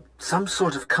for some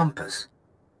sort of compass.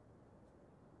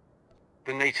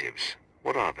 The natives,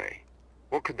 what are they?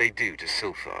 What could they do to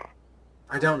Silthar?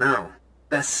 I don't know.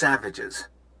 They're savages.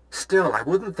 Still, I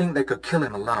wouldn't think they could kill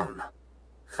him alone.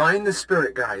 Find the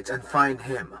spirit guides and find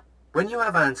him. When you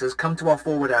have answers, come to our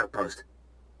forward outpost.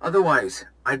 Otherwise,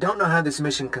 I don't know how this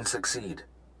mission can succeed.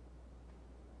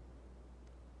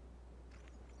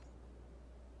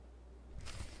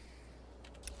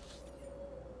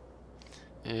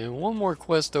 And one more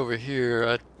quest over here.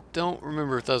 I don't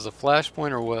remember if that was a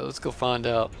flashpoint or what. Let's go find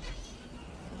out.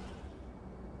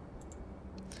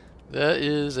 That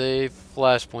is a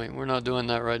flashpoint. We're not doing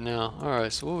that right now.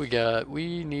 Alright, so what we got?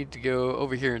 We need to go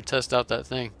over here and test out that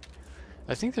thing.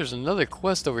 I think there's another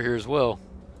quest over here as well.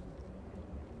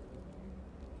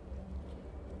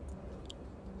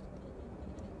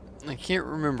 I can't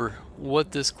remember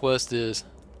what this quest is.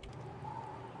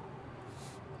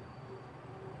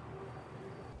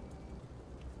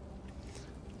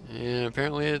 And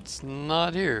apparently it's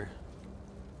not here.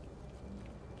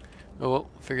 Oh well,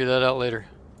 figure that out later.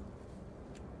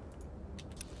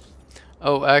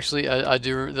 Oh, actually, I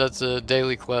do. That's a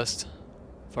daily quest,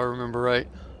 if I remember right.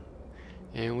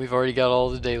 And we've already got all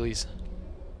the dailies.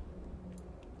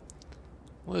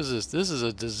 What is this? This is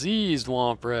a diseased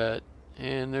womp rat.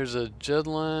 And there's a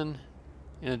Jedlin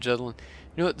and a Jedlin.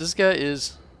 You know what? This guy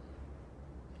is...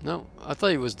 No, I thought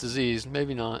he was diseased.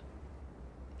 Maybe not.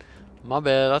 My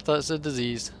bad. I thought it said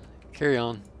diseased. Carry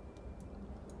on.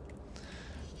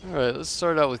 Alright, let's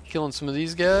start out with killing some of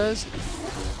these guys.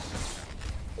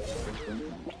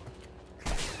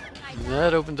 And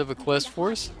that opened up a quest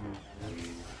for us.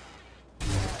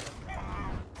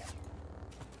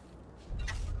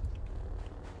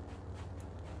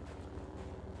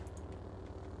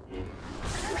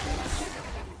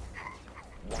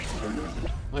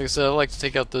 Like I said, I like to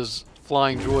take out those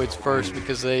flying droids first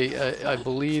because they, I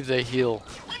believe they heal.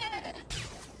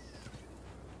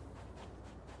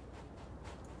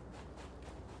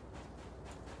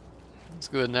 Let's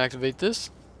go ahead and activate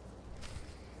this.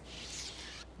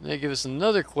 They give us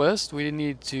another quest. We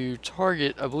need to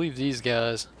target, I believe, these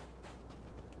guys.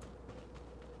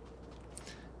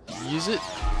 Use it.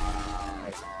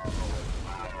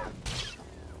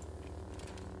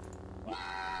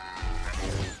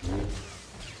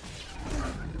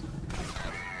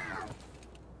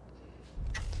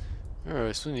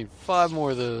 Alright, so we need 5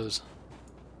 more of those.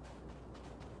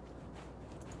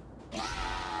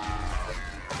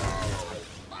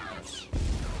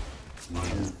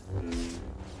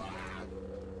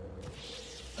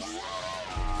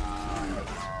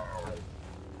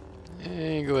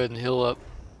 And go ahead and heal up.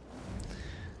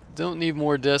 Don't need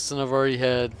more deaths than I've already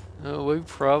had. We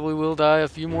probably will die a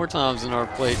few more times in our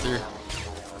playthrough.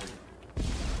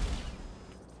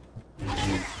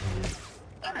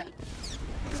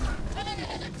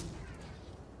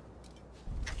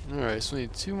 Alright, so we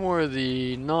need 2 more of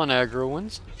the non-aggro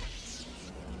ones.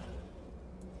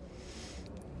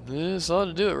 This ought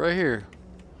to do it right here.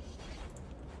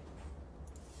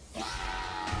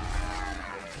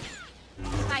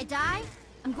 If I die,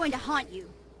 I'm going to haunt you.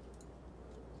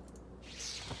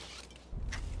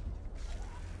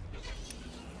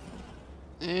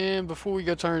 And before we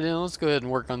go turn it in, let's go ahead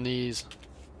and work on these.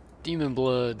 Demon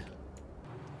blood.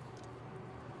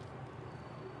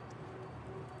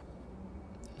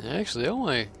 Actually,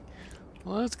 well,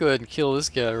 let's go ahead and kill this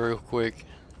guy real quick.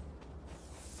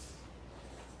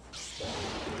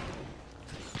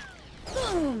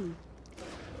 Boom!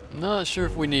 Not sure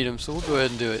if we need him, so we'll go ahead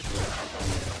and do it.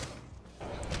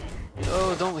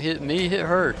 Oh, don't hit me, hit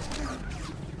her.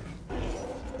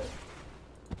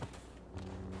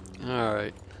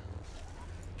 Alright.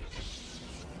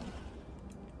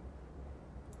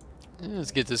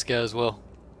 Let's get this guy as well.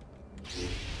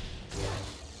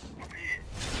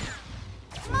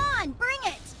 Come on, bring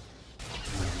it!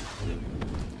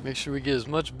 Make sure we get as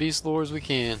much beast lore as we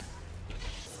can.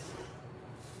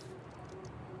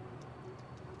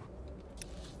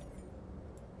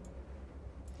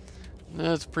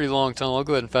 That's a pretty long tunnel. I'll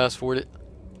go ahead and fast forward it.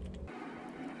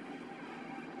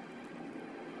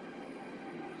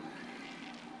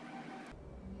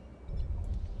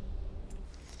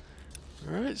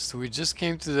 Alright, so we just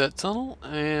came through that tunnel,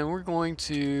 and we're going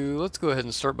to... Let's go ahead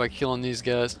and start by killing these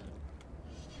guys.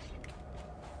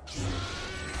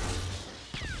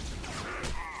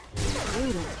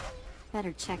 Brutal.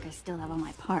 Better check I still have all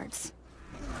my parts.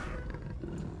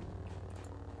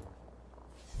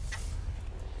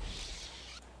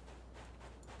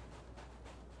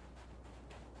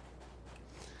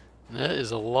 That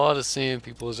is a lot of sand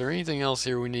people. Is there anything else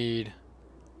here we need?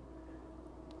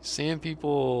 Sand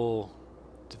people...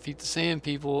 Defeat the sand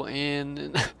people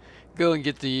and go and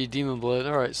get the demon blood.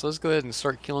 Alright, so let's go ahead and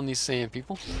start killing these sand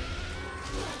people.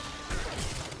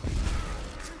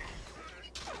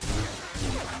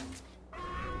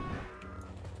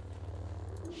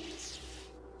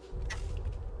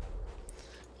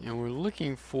 And we're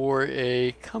looking for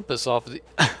a compass off of the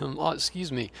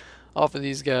excuse me, off of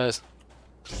these guys.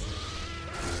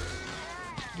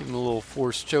 Give them a little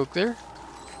force choke there.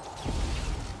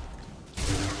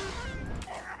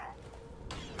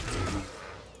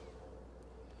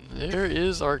 There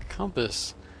is our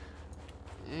compass.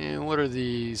 And what are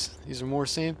these? These are more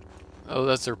sand. Oh,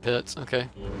 that's their pets. Okay.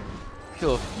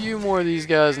 Kill a few more of these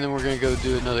guys and then we're going to go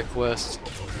do another quest.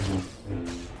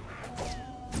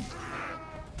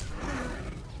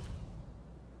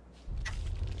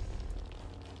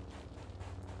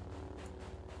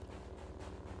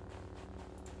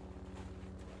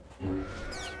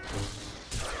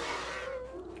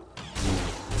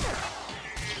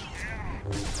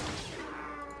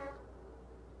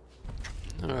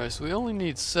 Alright, so we only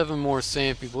need 7 more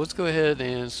sand people. Let's go ahead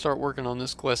and start working on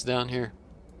this quest down here.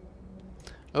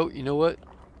 Oh, you know what?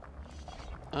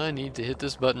 I need to hit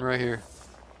this button right here.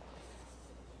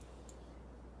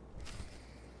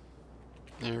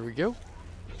 There we go.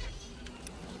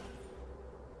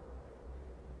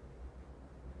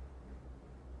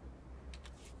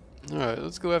 Alright,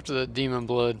 let's go after that demon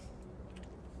blood.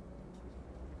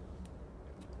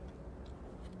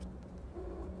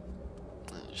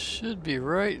 Should be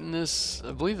right in this,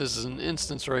 I believe this is an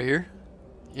instance right here.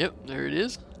 Yep, there it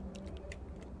is.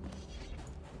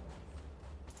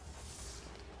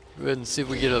 Go ahead and see if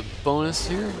we get a bonus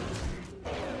here.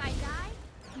 If I die,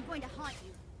 I'm going to haunt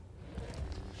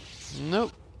you.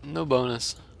 Nope, no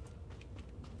bonus.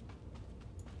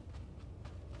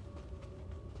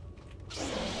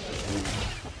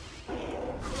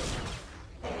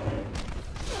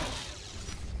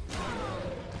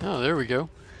 we go.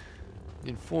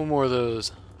 Need 4 more of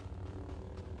those.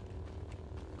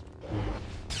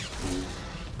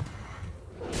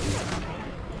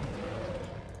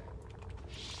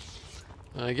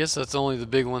 I guess that's only the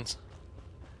big ones.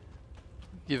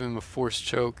 Give him a force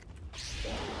choke.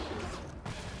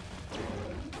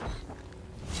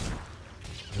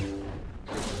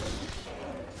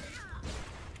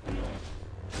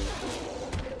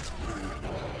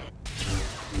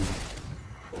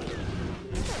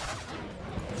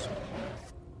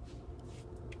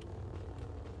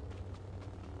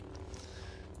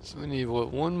 So we need,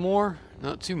 what, 1 more?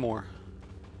 Not 2 more.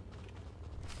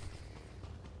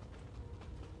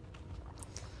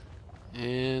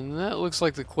 And that looks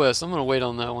like the quest. I'm going to wait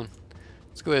on that one.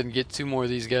 Let's go ahead and get 2 more of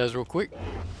these guys real quick.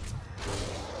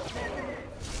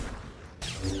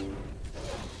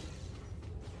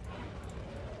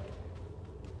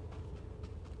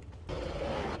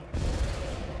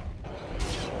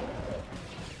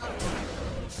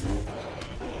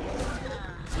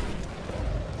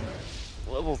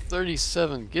 Level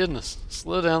 37. Goodness.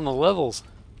 Slow down the levels.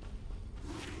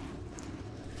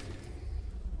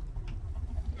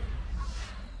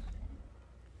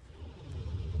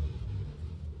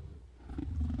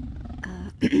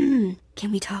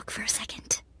 Can we talk for a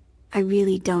second? I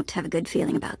really don't have a good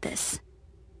feeling about this.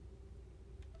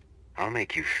 I'll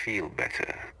make you feel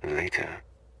better later.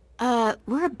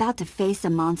 We're about to face a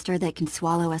monster that can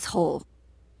swallow us whole.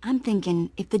 I'm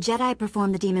thinking, if the Jedi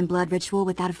perform the demon blood ritual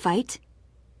without a fight,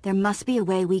 there must be a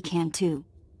way we can too.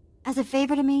 As a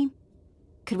favor to me,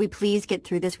 could we please get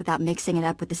through this without mixing it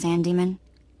up with the sand demon?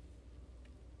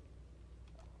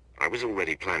 I was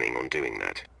already planning on doing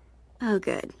that. Oh,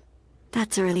 good.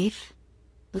 That's a relief.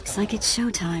 Looks like it's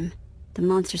showtime. The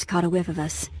monster's caught a whiff of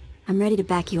us. I'm ready to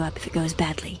back you up if it goes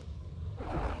badly.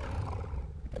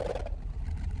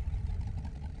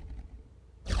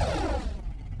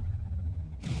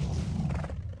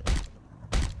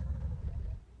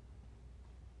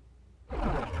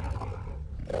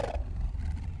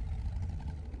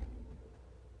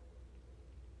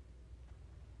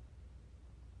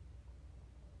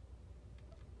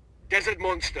 Desert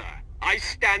monster, I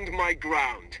stand my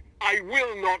ground. I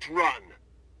will not run.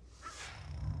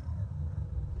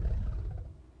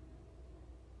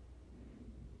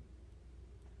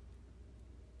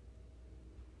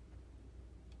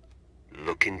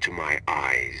 Look into my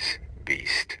eyes,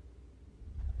 beast.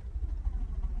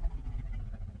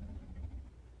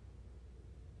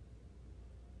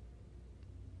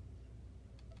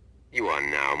 You are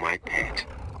now my pet.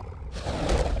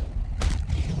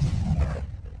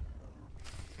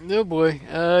 No boy,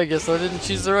 I guess I didn't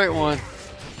choose the right one.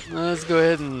 Let's go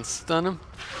ahead and stun him.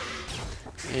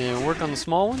 And work on the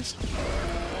small ones.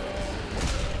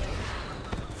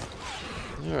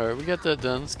 Alright, we got that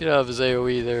done. Let's get out of his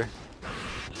AoE there.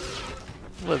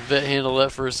 Let Vet handle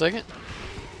that for a second.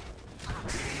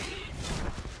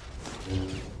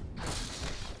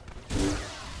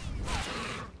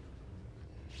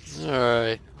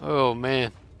 Alright. Oh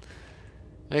man.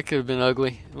 That could have been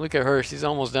ugly. Look at her. She's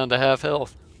almost down to half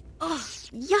health. Oh,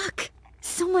 yuck!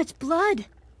 So much blood!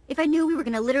 If I knew we were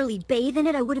gonna literally bathe in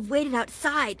it, I would have waited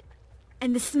outside.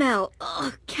 And the smell.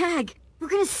 Oh, cag! We're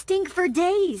gonna stink for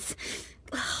days!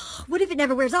 Ugh, what if it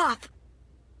never wears off?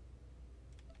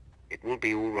 It will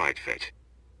be all right, Vet.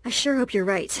 I sure hope you're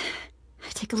right. I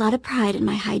take a lot of pride in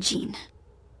my hygiene.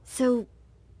 So,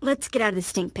 let's get out of the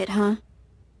stink pit, huh?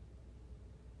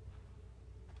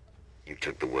 You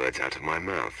took the words out of my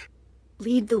mouth.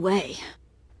 Lead the way.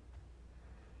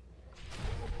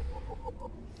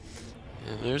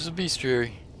 And there's a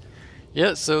bestiary.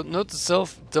 Yeah, so note to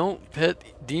self, don't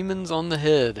pet demons on the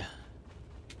head.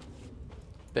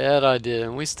 Bad idea,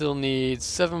 and we still need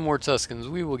 7 more Tuskens.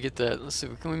 We will get that. Let's see,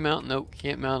 can we mount? Nope,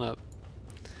 can't mount up.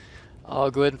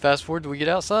 I'll go ahead and fast forward till we get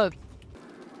outside.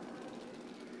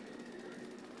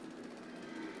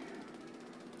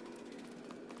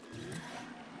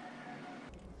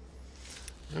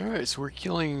 Alright, so we're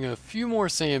killing a few more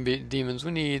sand demons.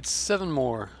 We need 7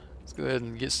 more. Let's go ahead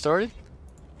and get started.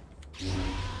 Come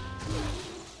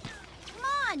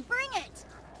on, bring it!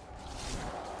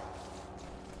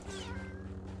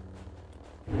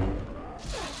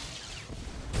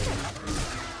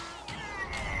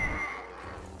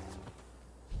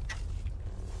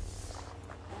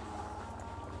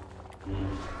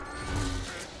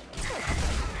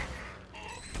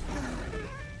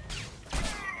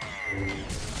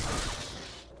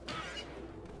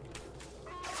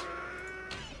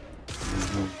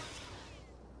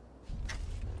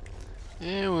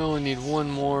 And we only need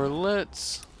 1 more.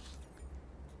 Let's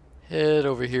head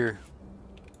over here.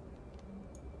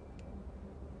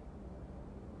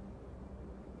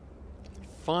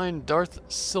 find Darth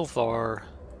SWTOR.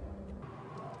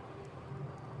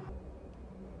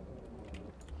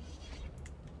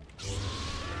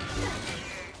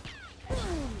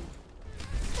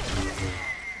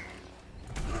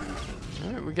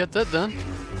 Alright, we got that done.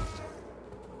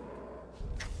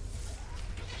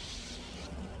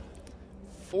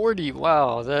 $40,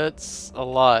 wow, that's a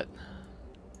lot.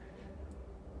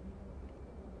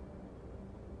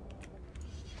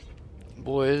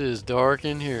 Boy, it is dark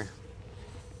in here.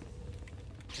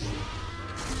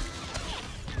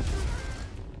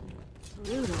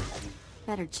 Brutal.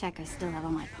 Better check I still have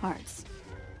all my parts.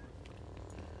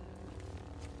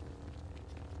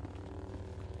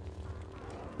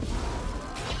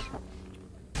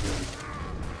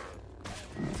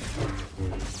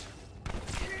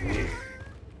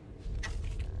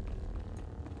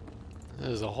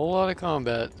 There's a whole lot of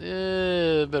combat.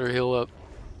 Better heal up.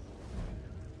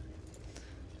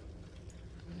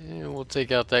 And we'll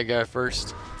take out that guy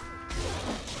first.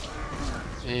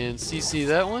 And CC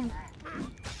that one.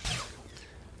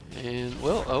 And,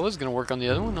 well, I was going to work on the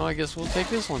other one. No, I guess we'll take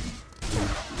this one.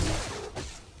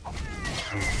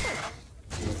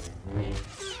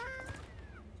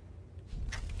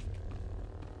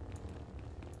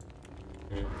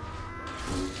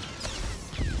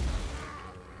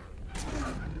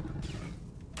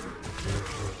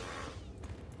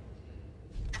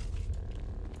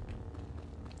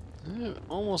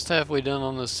 Almost halfway done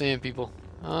on those sand people.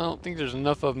 I don't think there's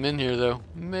enough of them in here, though.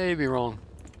 Maybe wrong.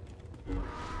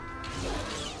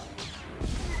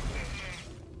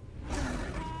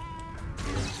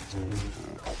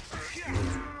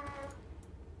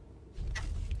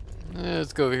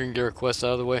 Let's go over here and get our quest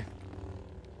out of the way.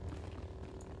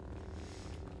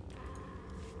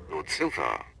 Lord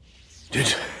SWTOR.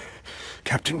 Did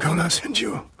Captain Gola send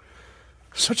you?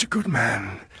 Such a good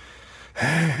man.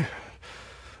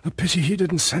 A pity he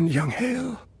didn't send young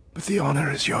Hale, but the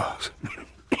honor is yours.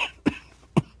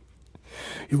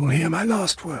 You will hear my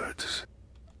last words.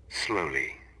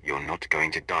 Slowly. You're not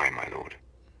going to die, my lord.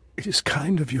 It is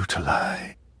kind of you to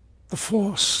lie. The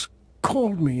Force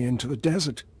called me into the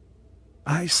desert.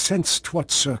 I sensed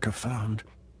what Circa found.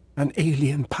 An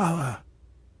alien power.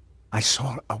 I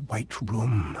saw a white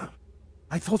room.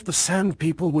 I thought the Sand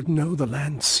People would know the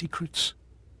land's secrets.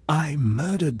 I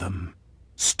murdered them.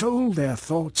 Stole their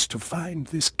thoughts to find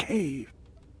this cave.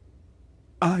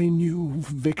 I knew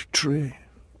victory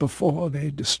before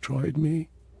they destroyed me.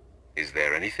 Is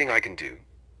there anything I can do?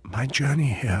 My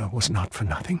journey here was not for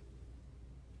nothing.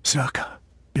 Circa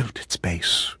built its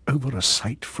base over a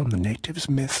site from the natives'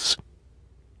 myths.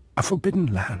 A forbidden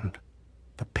land.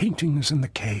 The paintings in the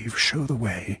cave show the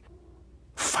way.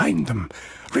 Find them.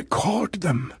 Record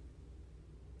them.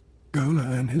 Gola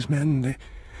and his men, they...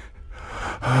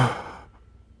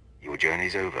 Your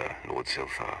journey's over, Lord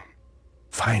SWTOR.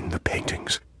 Find the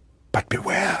paintings, but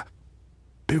beware.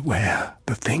 Beware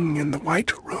the thing in the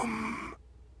white room.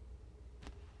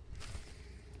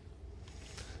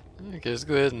 Okay, let's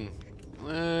go ahead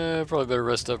and probably better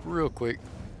rest up real quick.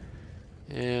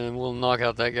 And we'll knock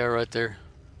out that guy right there.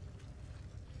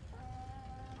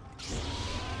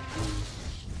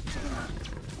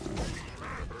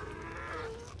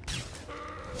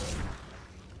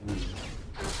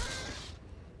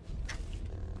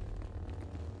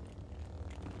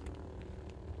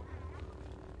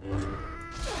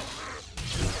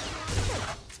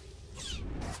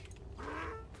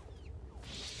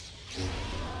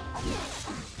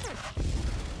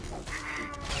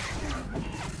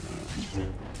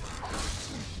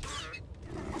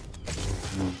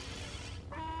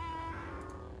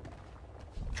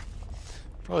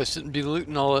 Probably shouldn't be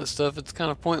looting all that stuff. It's kind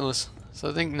of pointless. So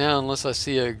I think now, unless I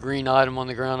see a green item on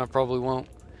the ground, I probably won't.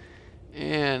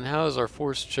 And how is our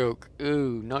force choke?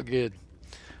 Ooh, not good.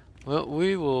 Well,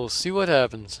 we will see what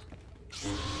happens.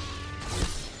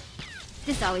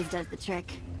 This always does the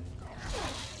trick.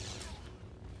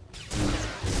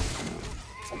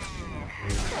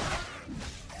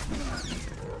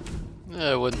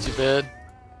 That wasn't too bad.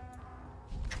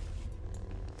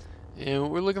 And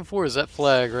what we're looking for is that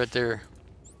flag right there.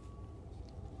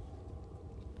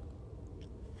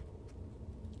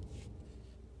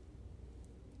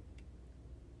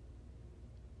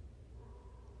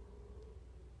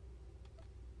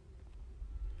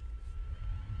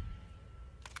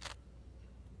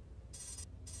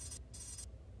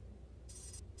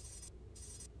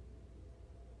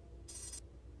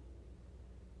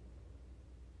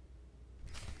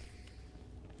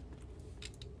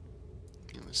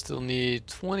 Still need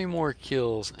 20 more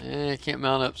kills. I can't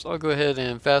mount up, so I'll go ahead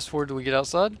and fast forward till we get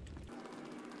outside.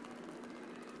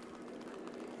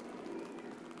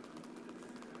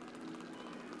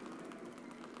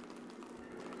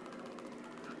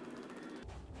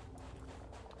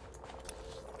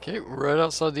 Okay, right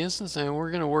outside the instance, and we're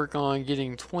gonna work on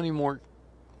getting 20 more.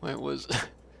 Wait, was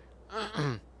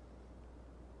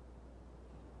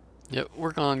yep,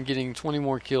 work on getting 20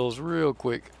 more kills real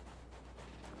quick.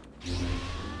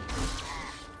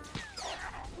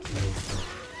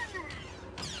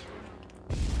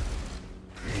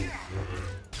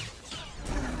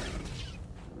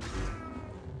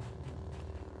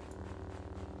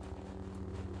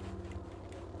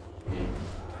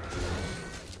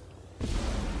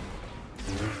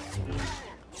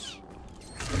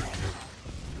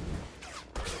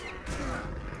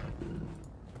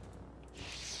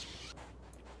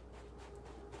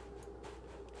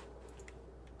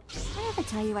 I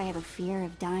tell you I have a fear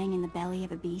of dying in the belly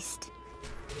of a beast.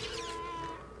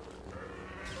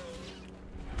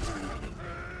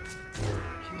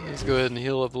 Let's go ahead and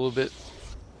heal up a little bit.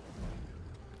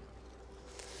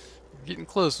 We're getting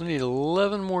close. We need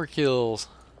 11 more kills.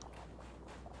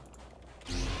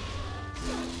 If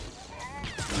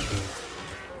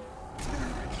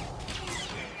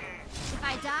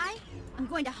I die, I'm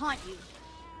going to haunt you.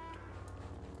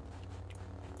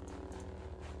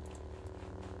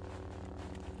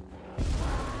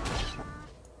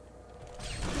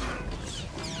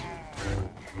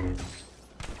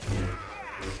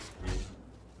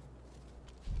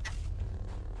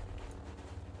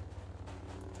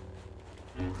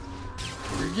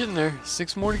 We're getting there.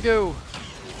 6 more to go.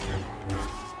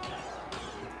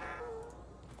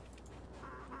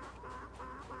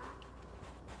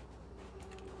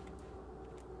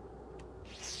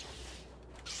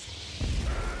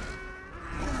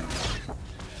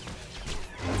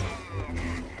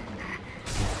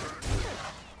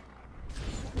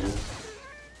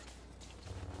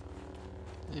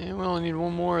 And we only need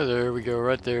one more. There we go,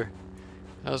 right there.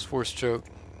 That was force choke.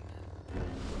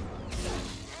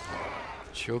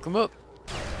 Choke him up.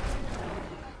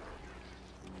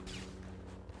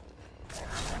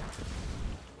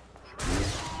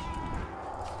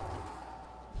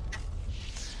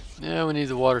 Yeah, we need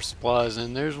the water supplies,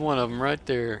 and there's one of them right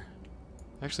there.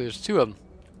 Actually, there's 2 of them.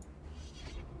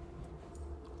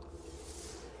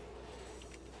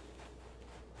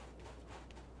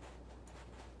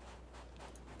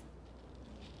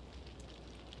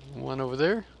 One over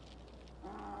there.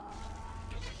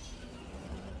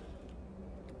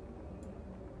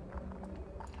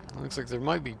 Looks like there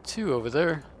might be 2 over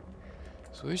there.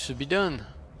 So we should be done.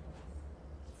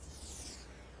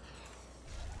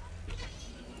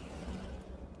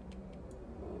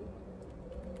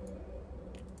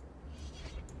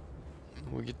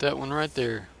 We get that one right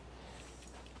there.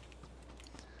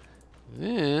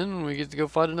 Then we get to go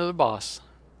fight another boss.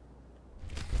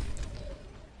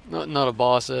 Not a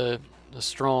boss, a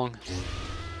strong.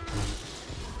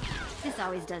 This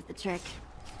always does the trick.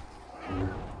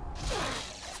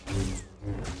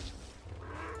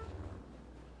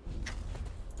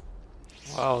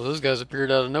 Wow, those guys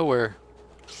appeared out of nowhere.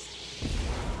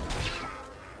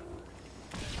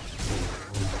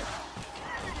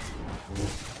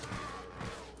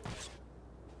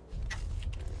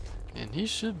 And he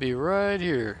should be right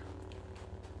here.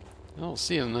 I don't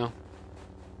see him though.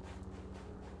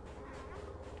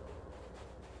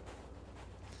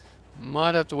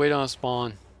 Might have to wait on a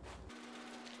spawn.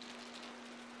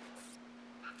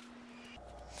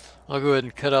 I'll go ahead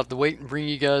and cut out the wait and bring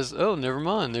you guys. Oh, never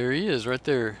mind. There he is right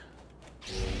there.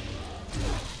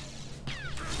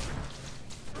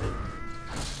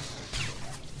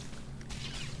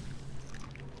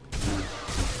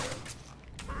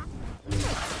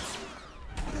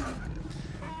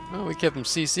 Well, we kept him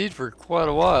CC'd for quite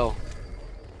a while.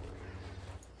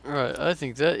 Alright, I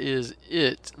think that is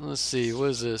it. Let's see,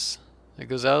 what is this? It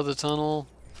goes out of the tunnel.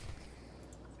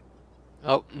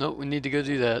 Oh, no, we need to go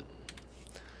do that.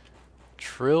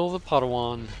 Trill the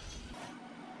Padawan.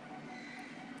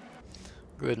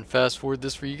 Go ahead and fast forward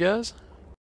this for you guys.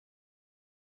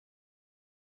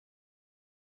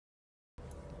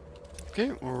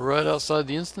 Okay, we're right outside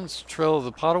the instance. Trail of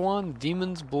the Padawan,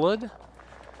 Demon's Blood.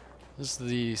 This is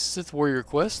the Sith Warrior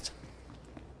quest.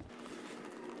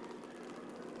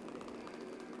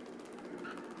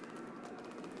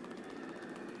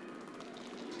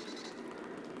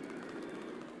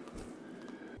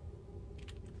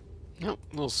 Yep,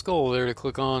 little skull there to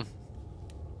click on.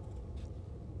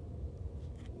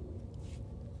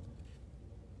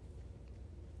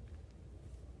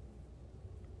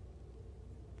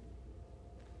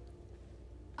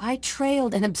 I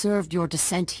trailed and observed your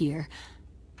descent here.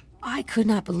 I could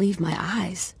not believe my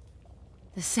eyes.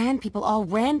 The Sand People all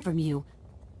ran from you.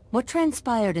 What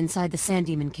transpired inside the Sand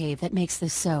Demon Cave that makes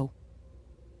this so?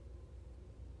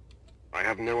 I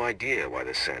have no idea why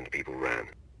the Sand People ran.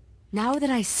 Now that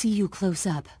I see you close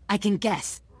up, I can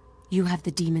guess. You have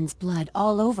the demon's blood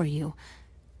all over you.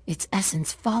 Its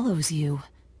essence follows you.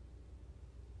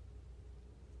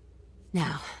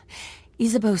 Now,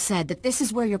 Isabeau said that this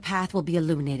is where your path will be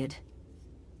illuminated.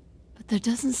 But there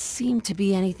doesn't seem to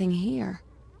be anything here.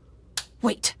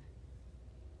 Wait!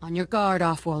 On your guard,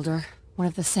 Offworlder. One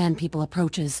of the Sand People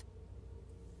approaches.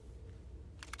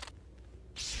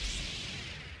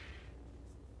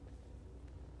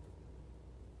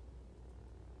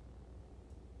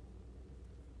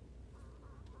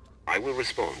 I will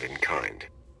respond in kind.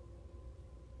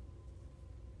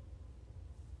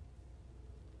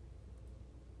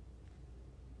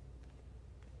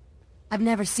 I've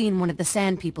never seen one of the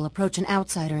Sand People approach an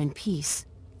outsider in peace.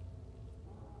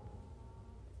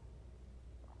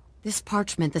 This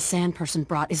parchment the Sand Person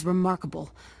brought is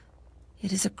remarkable.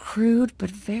 It is a crude but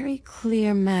very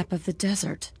clear map of the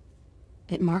desert.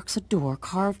 It marks a door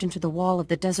carved into the wall of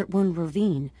the Desert Wound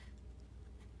Ravine.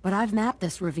 But I've mapped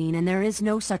this ravine and there is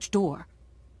no such door.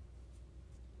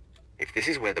 If this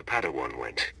is where the Padawan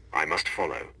went, I must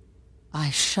follow. I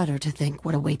shudder to think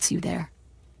what awaits you there.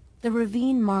 The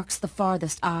ravine marks the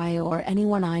farthest I or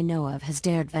anyone I know of has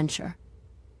dared venture.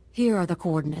 Here are the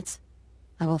coordinates.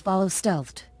 I will follow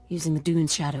stealthed, using the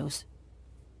dune's shadows.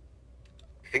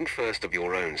 Think first of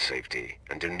your own safety,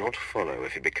 and do not follow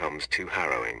if it becomes too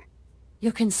harrowing.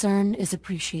 Your concern is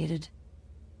appreciated.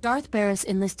 Darth Barris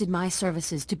enlisted my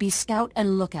services to be scout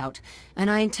and lookout, and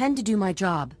I intend to do my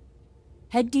job.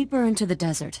 Head deeper into the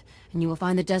desert, and you will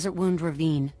find the Desert Wound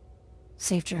Ravine.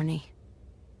 Safe journey.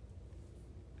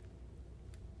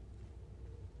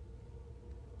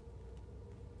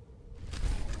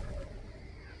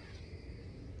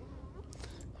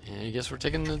 And I guess we're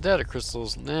taking the data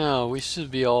crystals. Now, we should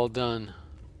be all done.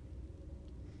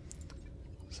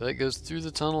 So that goes through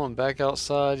the tunnel and back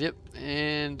outside. Yep.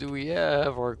 And do we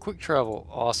have our quick travel?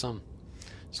 Awesome.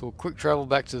 So we'll quick travel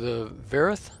back to the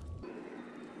Verith.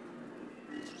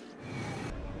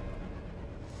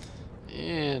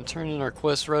 And turn in our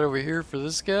quest right over here for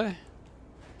this guy.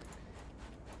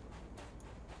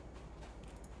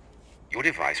 Your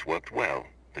device worked well.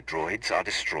 The droids are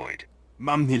destroyed.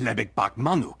 Mamni lebek bak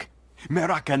manuk.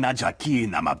 Meraka najaki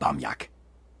nama bamyak.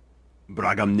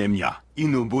 Bragam nemya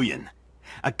inubuyin.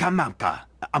 Akamaka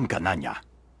amkananya.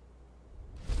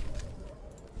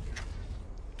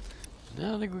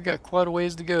 Now I think we got quite a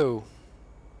ways to go.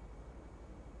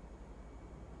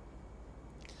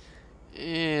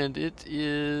 And it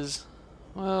is,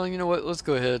 well, you know what, let's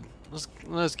go ahead.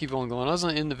 Let's keep on going. I was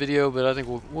going to end the video, but I think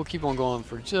we'll keep on going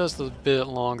for just a bit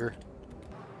longer.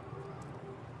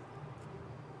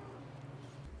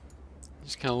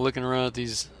 Just kind of looking around at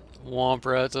these womp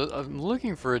rats. I'm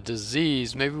looking for a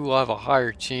disease. Maybe we'll have a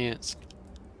higher chance.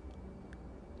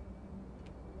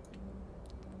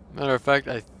 Matter of fact,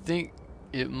 I think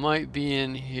it might be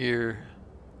in here.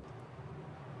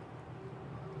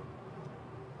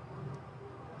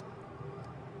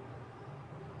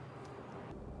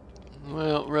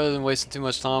 Well, rather than wasting too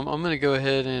much time, I'm going to go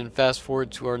ahead and fast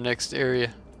forward to our next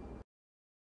area.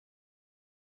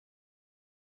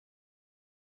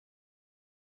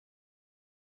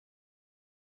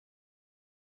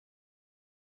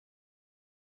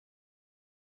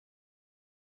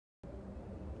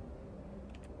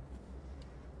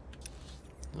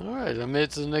 Alright, I made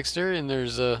it to the next area and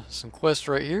there's some quests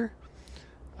right here.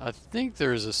 I think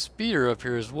there's a speeder up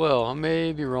here as well. I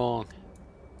may be wrong.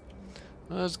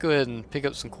 Let's go ahead and pick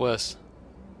up some quests.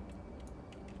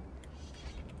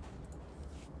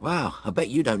 Wow, I bet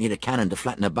you don't need a cannon to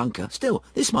flatten a bunker. Still,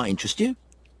 this might interest you.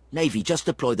 Navy just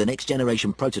deployed the next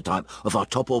generation prototype of our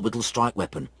top orbital strike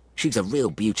weapon. She's a real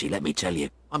beauty, let me tell you.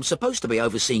 I'm supposed to be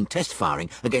overseeing test firing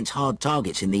against hard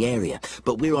targets in the area,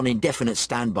 but we're on indefinite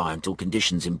standby until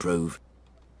conditions improve.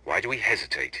 Why do we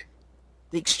hesitate?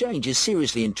 The Exchange is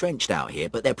seriously entrenched out here,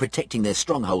 but they're protecting their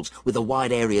strongholds with a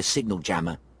wide area signal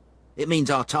jammer. It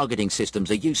means our targeting systems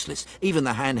are useless, even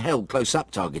the handheld close-up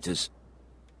targeters.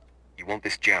 You want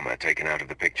this jammer taken out of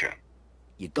the picture?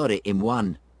 You got it in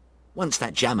one. Once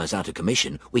that jammer's out of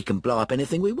commission, we can blow up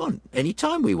anything we want, any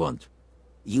time we want.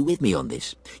 You with me on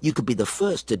this? You could be the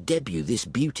first to debut this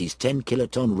beauty's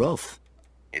 10-kiloton Roth.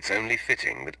 It's only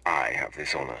fitting that I have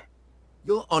this honor.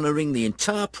 You're honoring the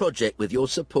entire project with your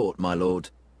support, my lord.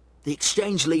 The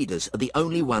Exchange leaders are the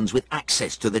only ones with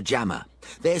access to the jammer.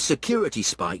 Their security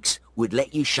spikes would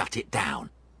let you shut it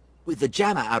down. With the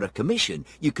jammer out of commission,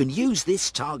 you can use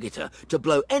this targeter to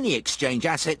blow any Exchange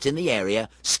assets in the area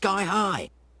sky high.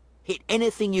 Hit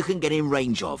anything you can get in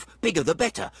range of. Bigger the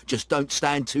better, just don't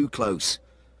stand too close.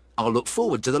 I'll look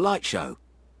forward to the light show.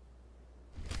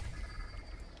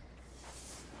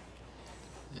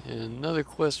 And another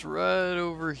quest right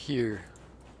over here.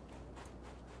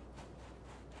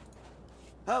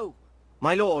 Oh,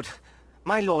 my lord,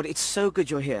 it's so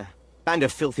good you're here. Band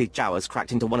of filthy Jawas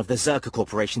cracked into one of the Zerka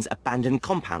Corporation's abandoned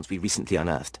compounds we recently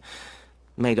unearthed.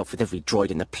 Made off with every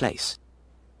droid in the place.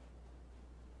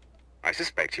 I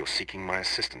suspect you're seeking my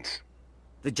assistance.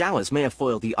 The Jawas may have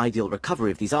foiled the ideal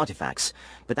recovery of these artifacts,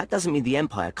 but that doesn't mean the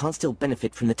Empire can't still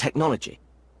benefit from the technology.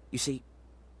 You see,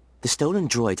 the stolen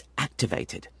droids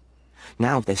activated.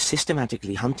 Now they're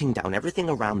systematically hunting down everything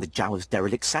around the Jawas'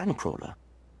 derelict sandcrawler.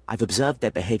 I've observed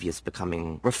their behaviors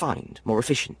becoming refined, more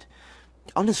efficient.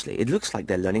 Honestly, it looks like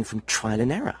they're learning from trial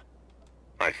and error.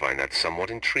 I find that somewhat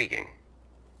intriguing.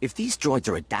 If these droids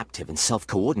are adaptive and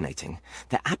self-coordinating,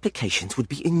 their applications would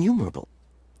be innumerable.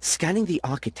 Scanning the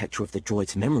architecture of the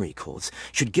droids' memory cores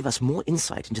should give us more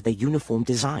insight into their uniform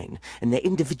design and their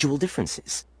individual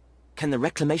differences. Can the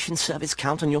Reclamation Service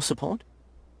count on your support?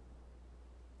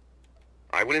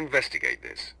 I will investigate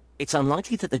this. It's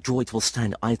unlikely that the droids will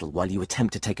stand idle while you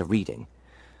attempt to take a reading.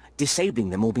 Disabling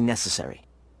them will be necessary.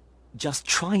 Just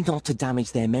try not to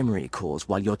damage their memory cores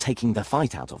while you're taking the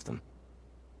fight out of them.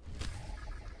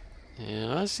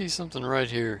 And I see something right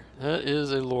here. That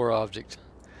is a lore object.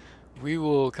 We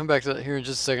will come back to that here in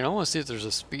just a second. I want to see if there's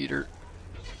a speeder.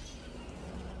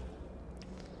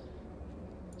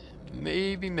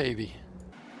 Maybe.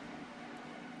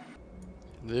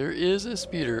 There is a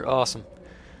speeder. Awesome.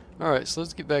 Alright, so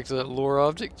let's get back to that lore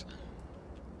object.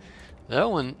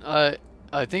 That one, I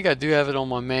think I do have it on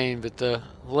my main, but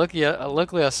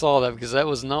luckily I saw that because that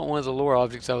was not one of the lore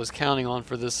objects I was counting on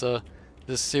for this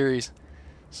this series.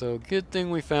 So good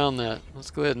thing we found that. Let's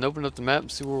go ahead and open up the map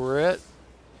and see where we're at.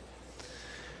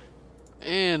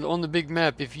 And on the big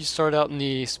map, if you start out in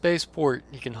the spaceport,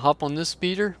 you can hop on this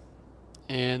speeder.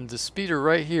 And the speeder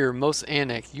right here, Mos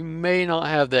Anek, you may not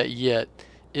have that yet.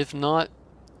 If not,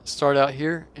 start out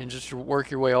here and just work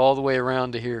your way all the way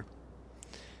around to here.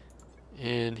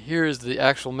 And here is the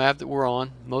actual map that we're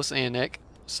on, Mos Anek.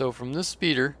 So from this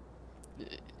speeder,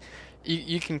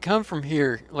 you can come from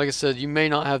here. Like I said, you may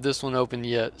not have this one open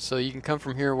yet. So you can come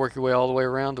from here and work your way all the way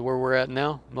around to where we're at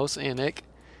now, Mos Anek.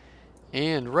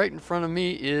 And right in front of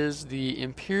me is the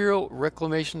Imperial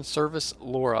Reclamation Service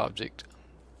lore object.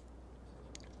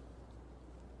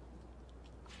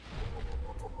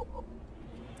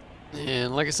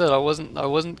 And like I said, I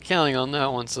wasn't counting on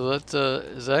that one, so that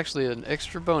is actually an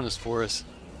extra bonus for us.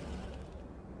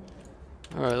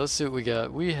 Alright, let's see what we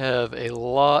got. We have a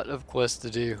lot of quests to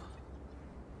do.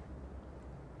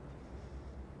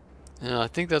 And I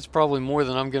think that's probably more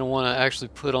than I'm going to want to actually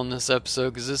put on this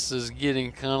episode, because this is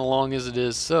getting kind of long as it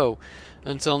is. So,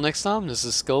 until next time, this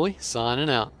is Scully, signing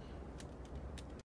out.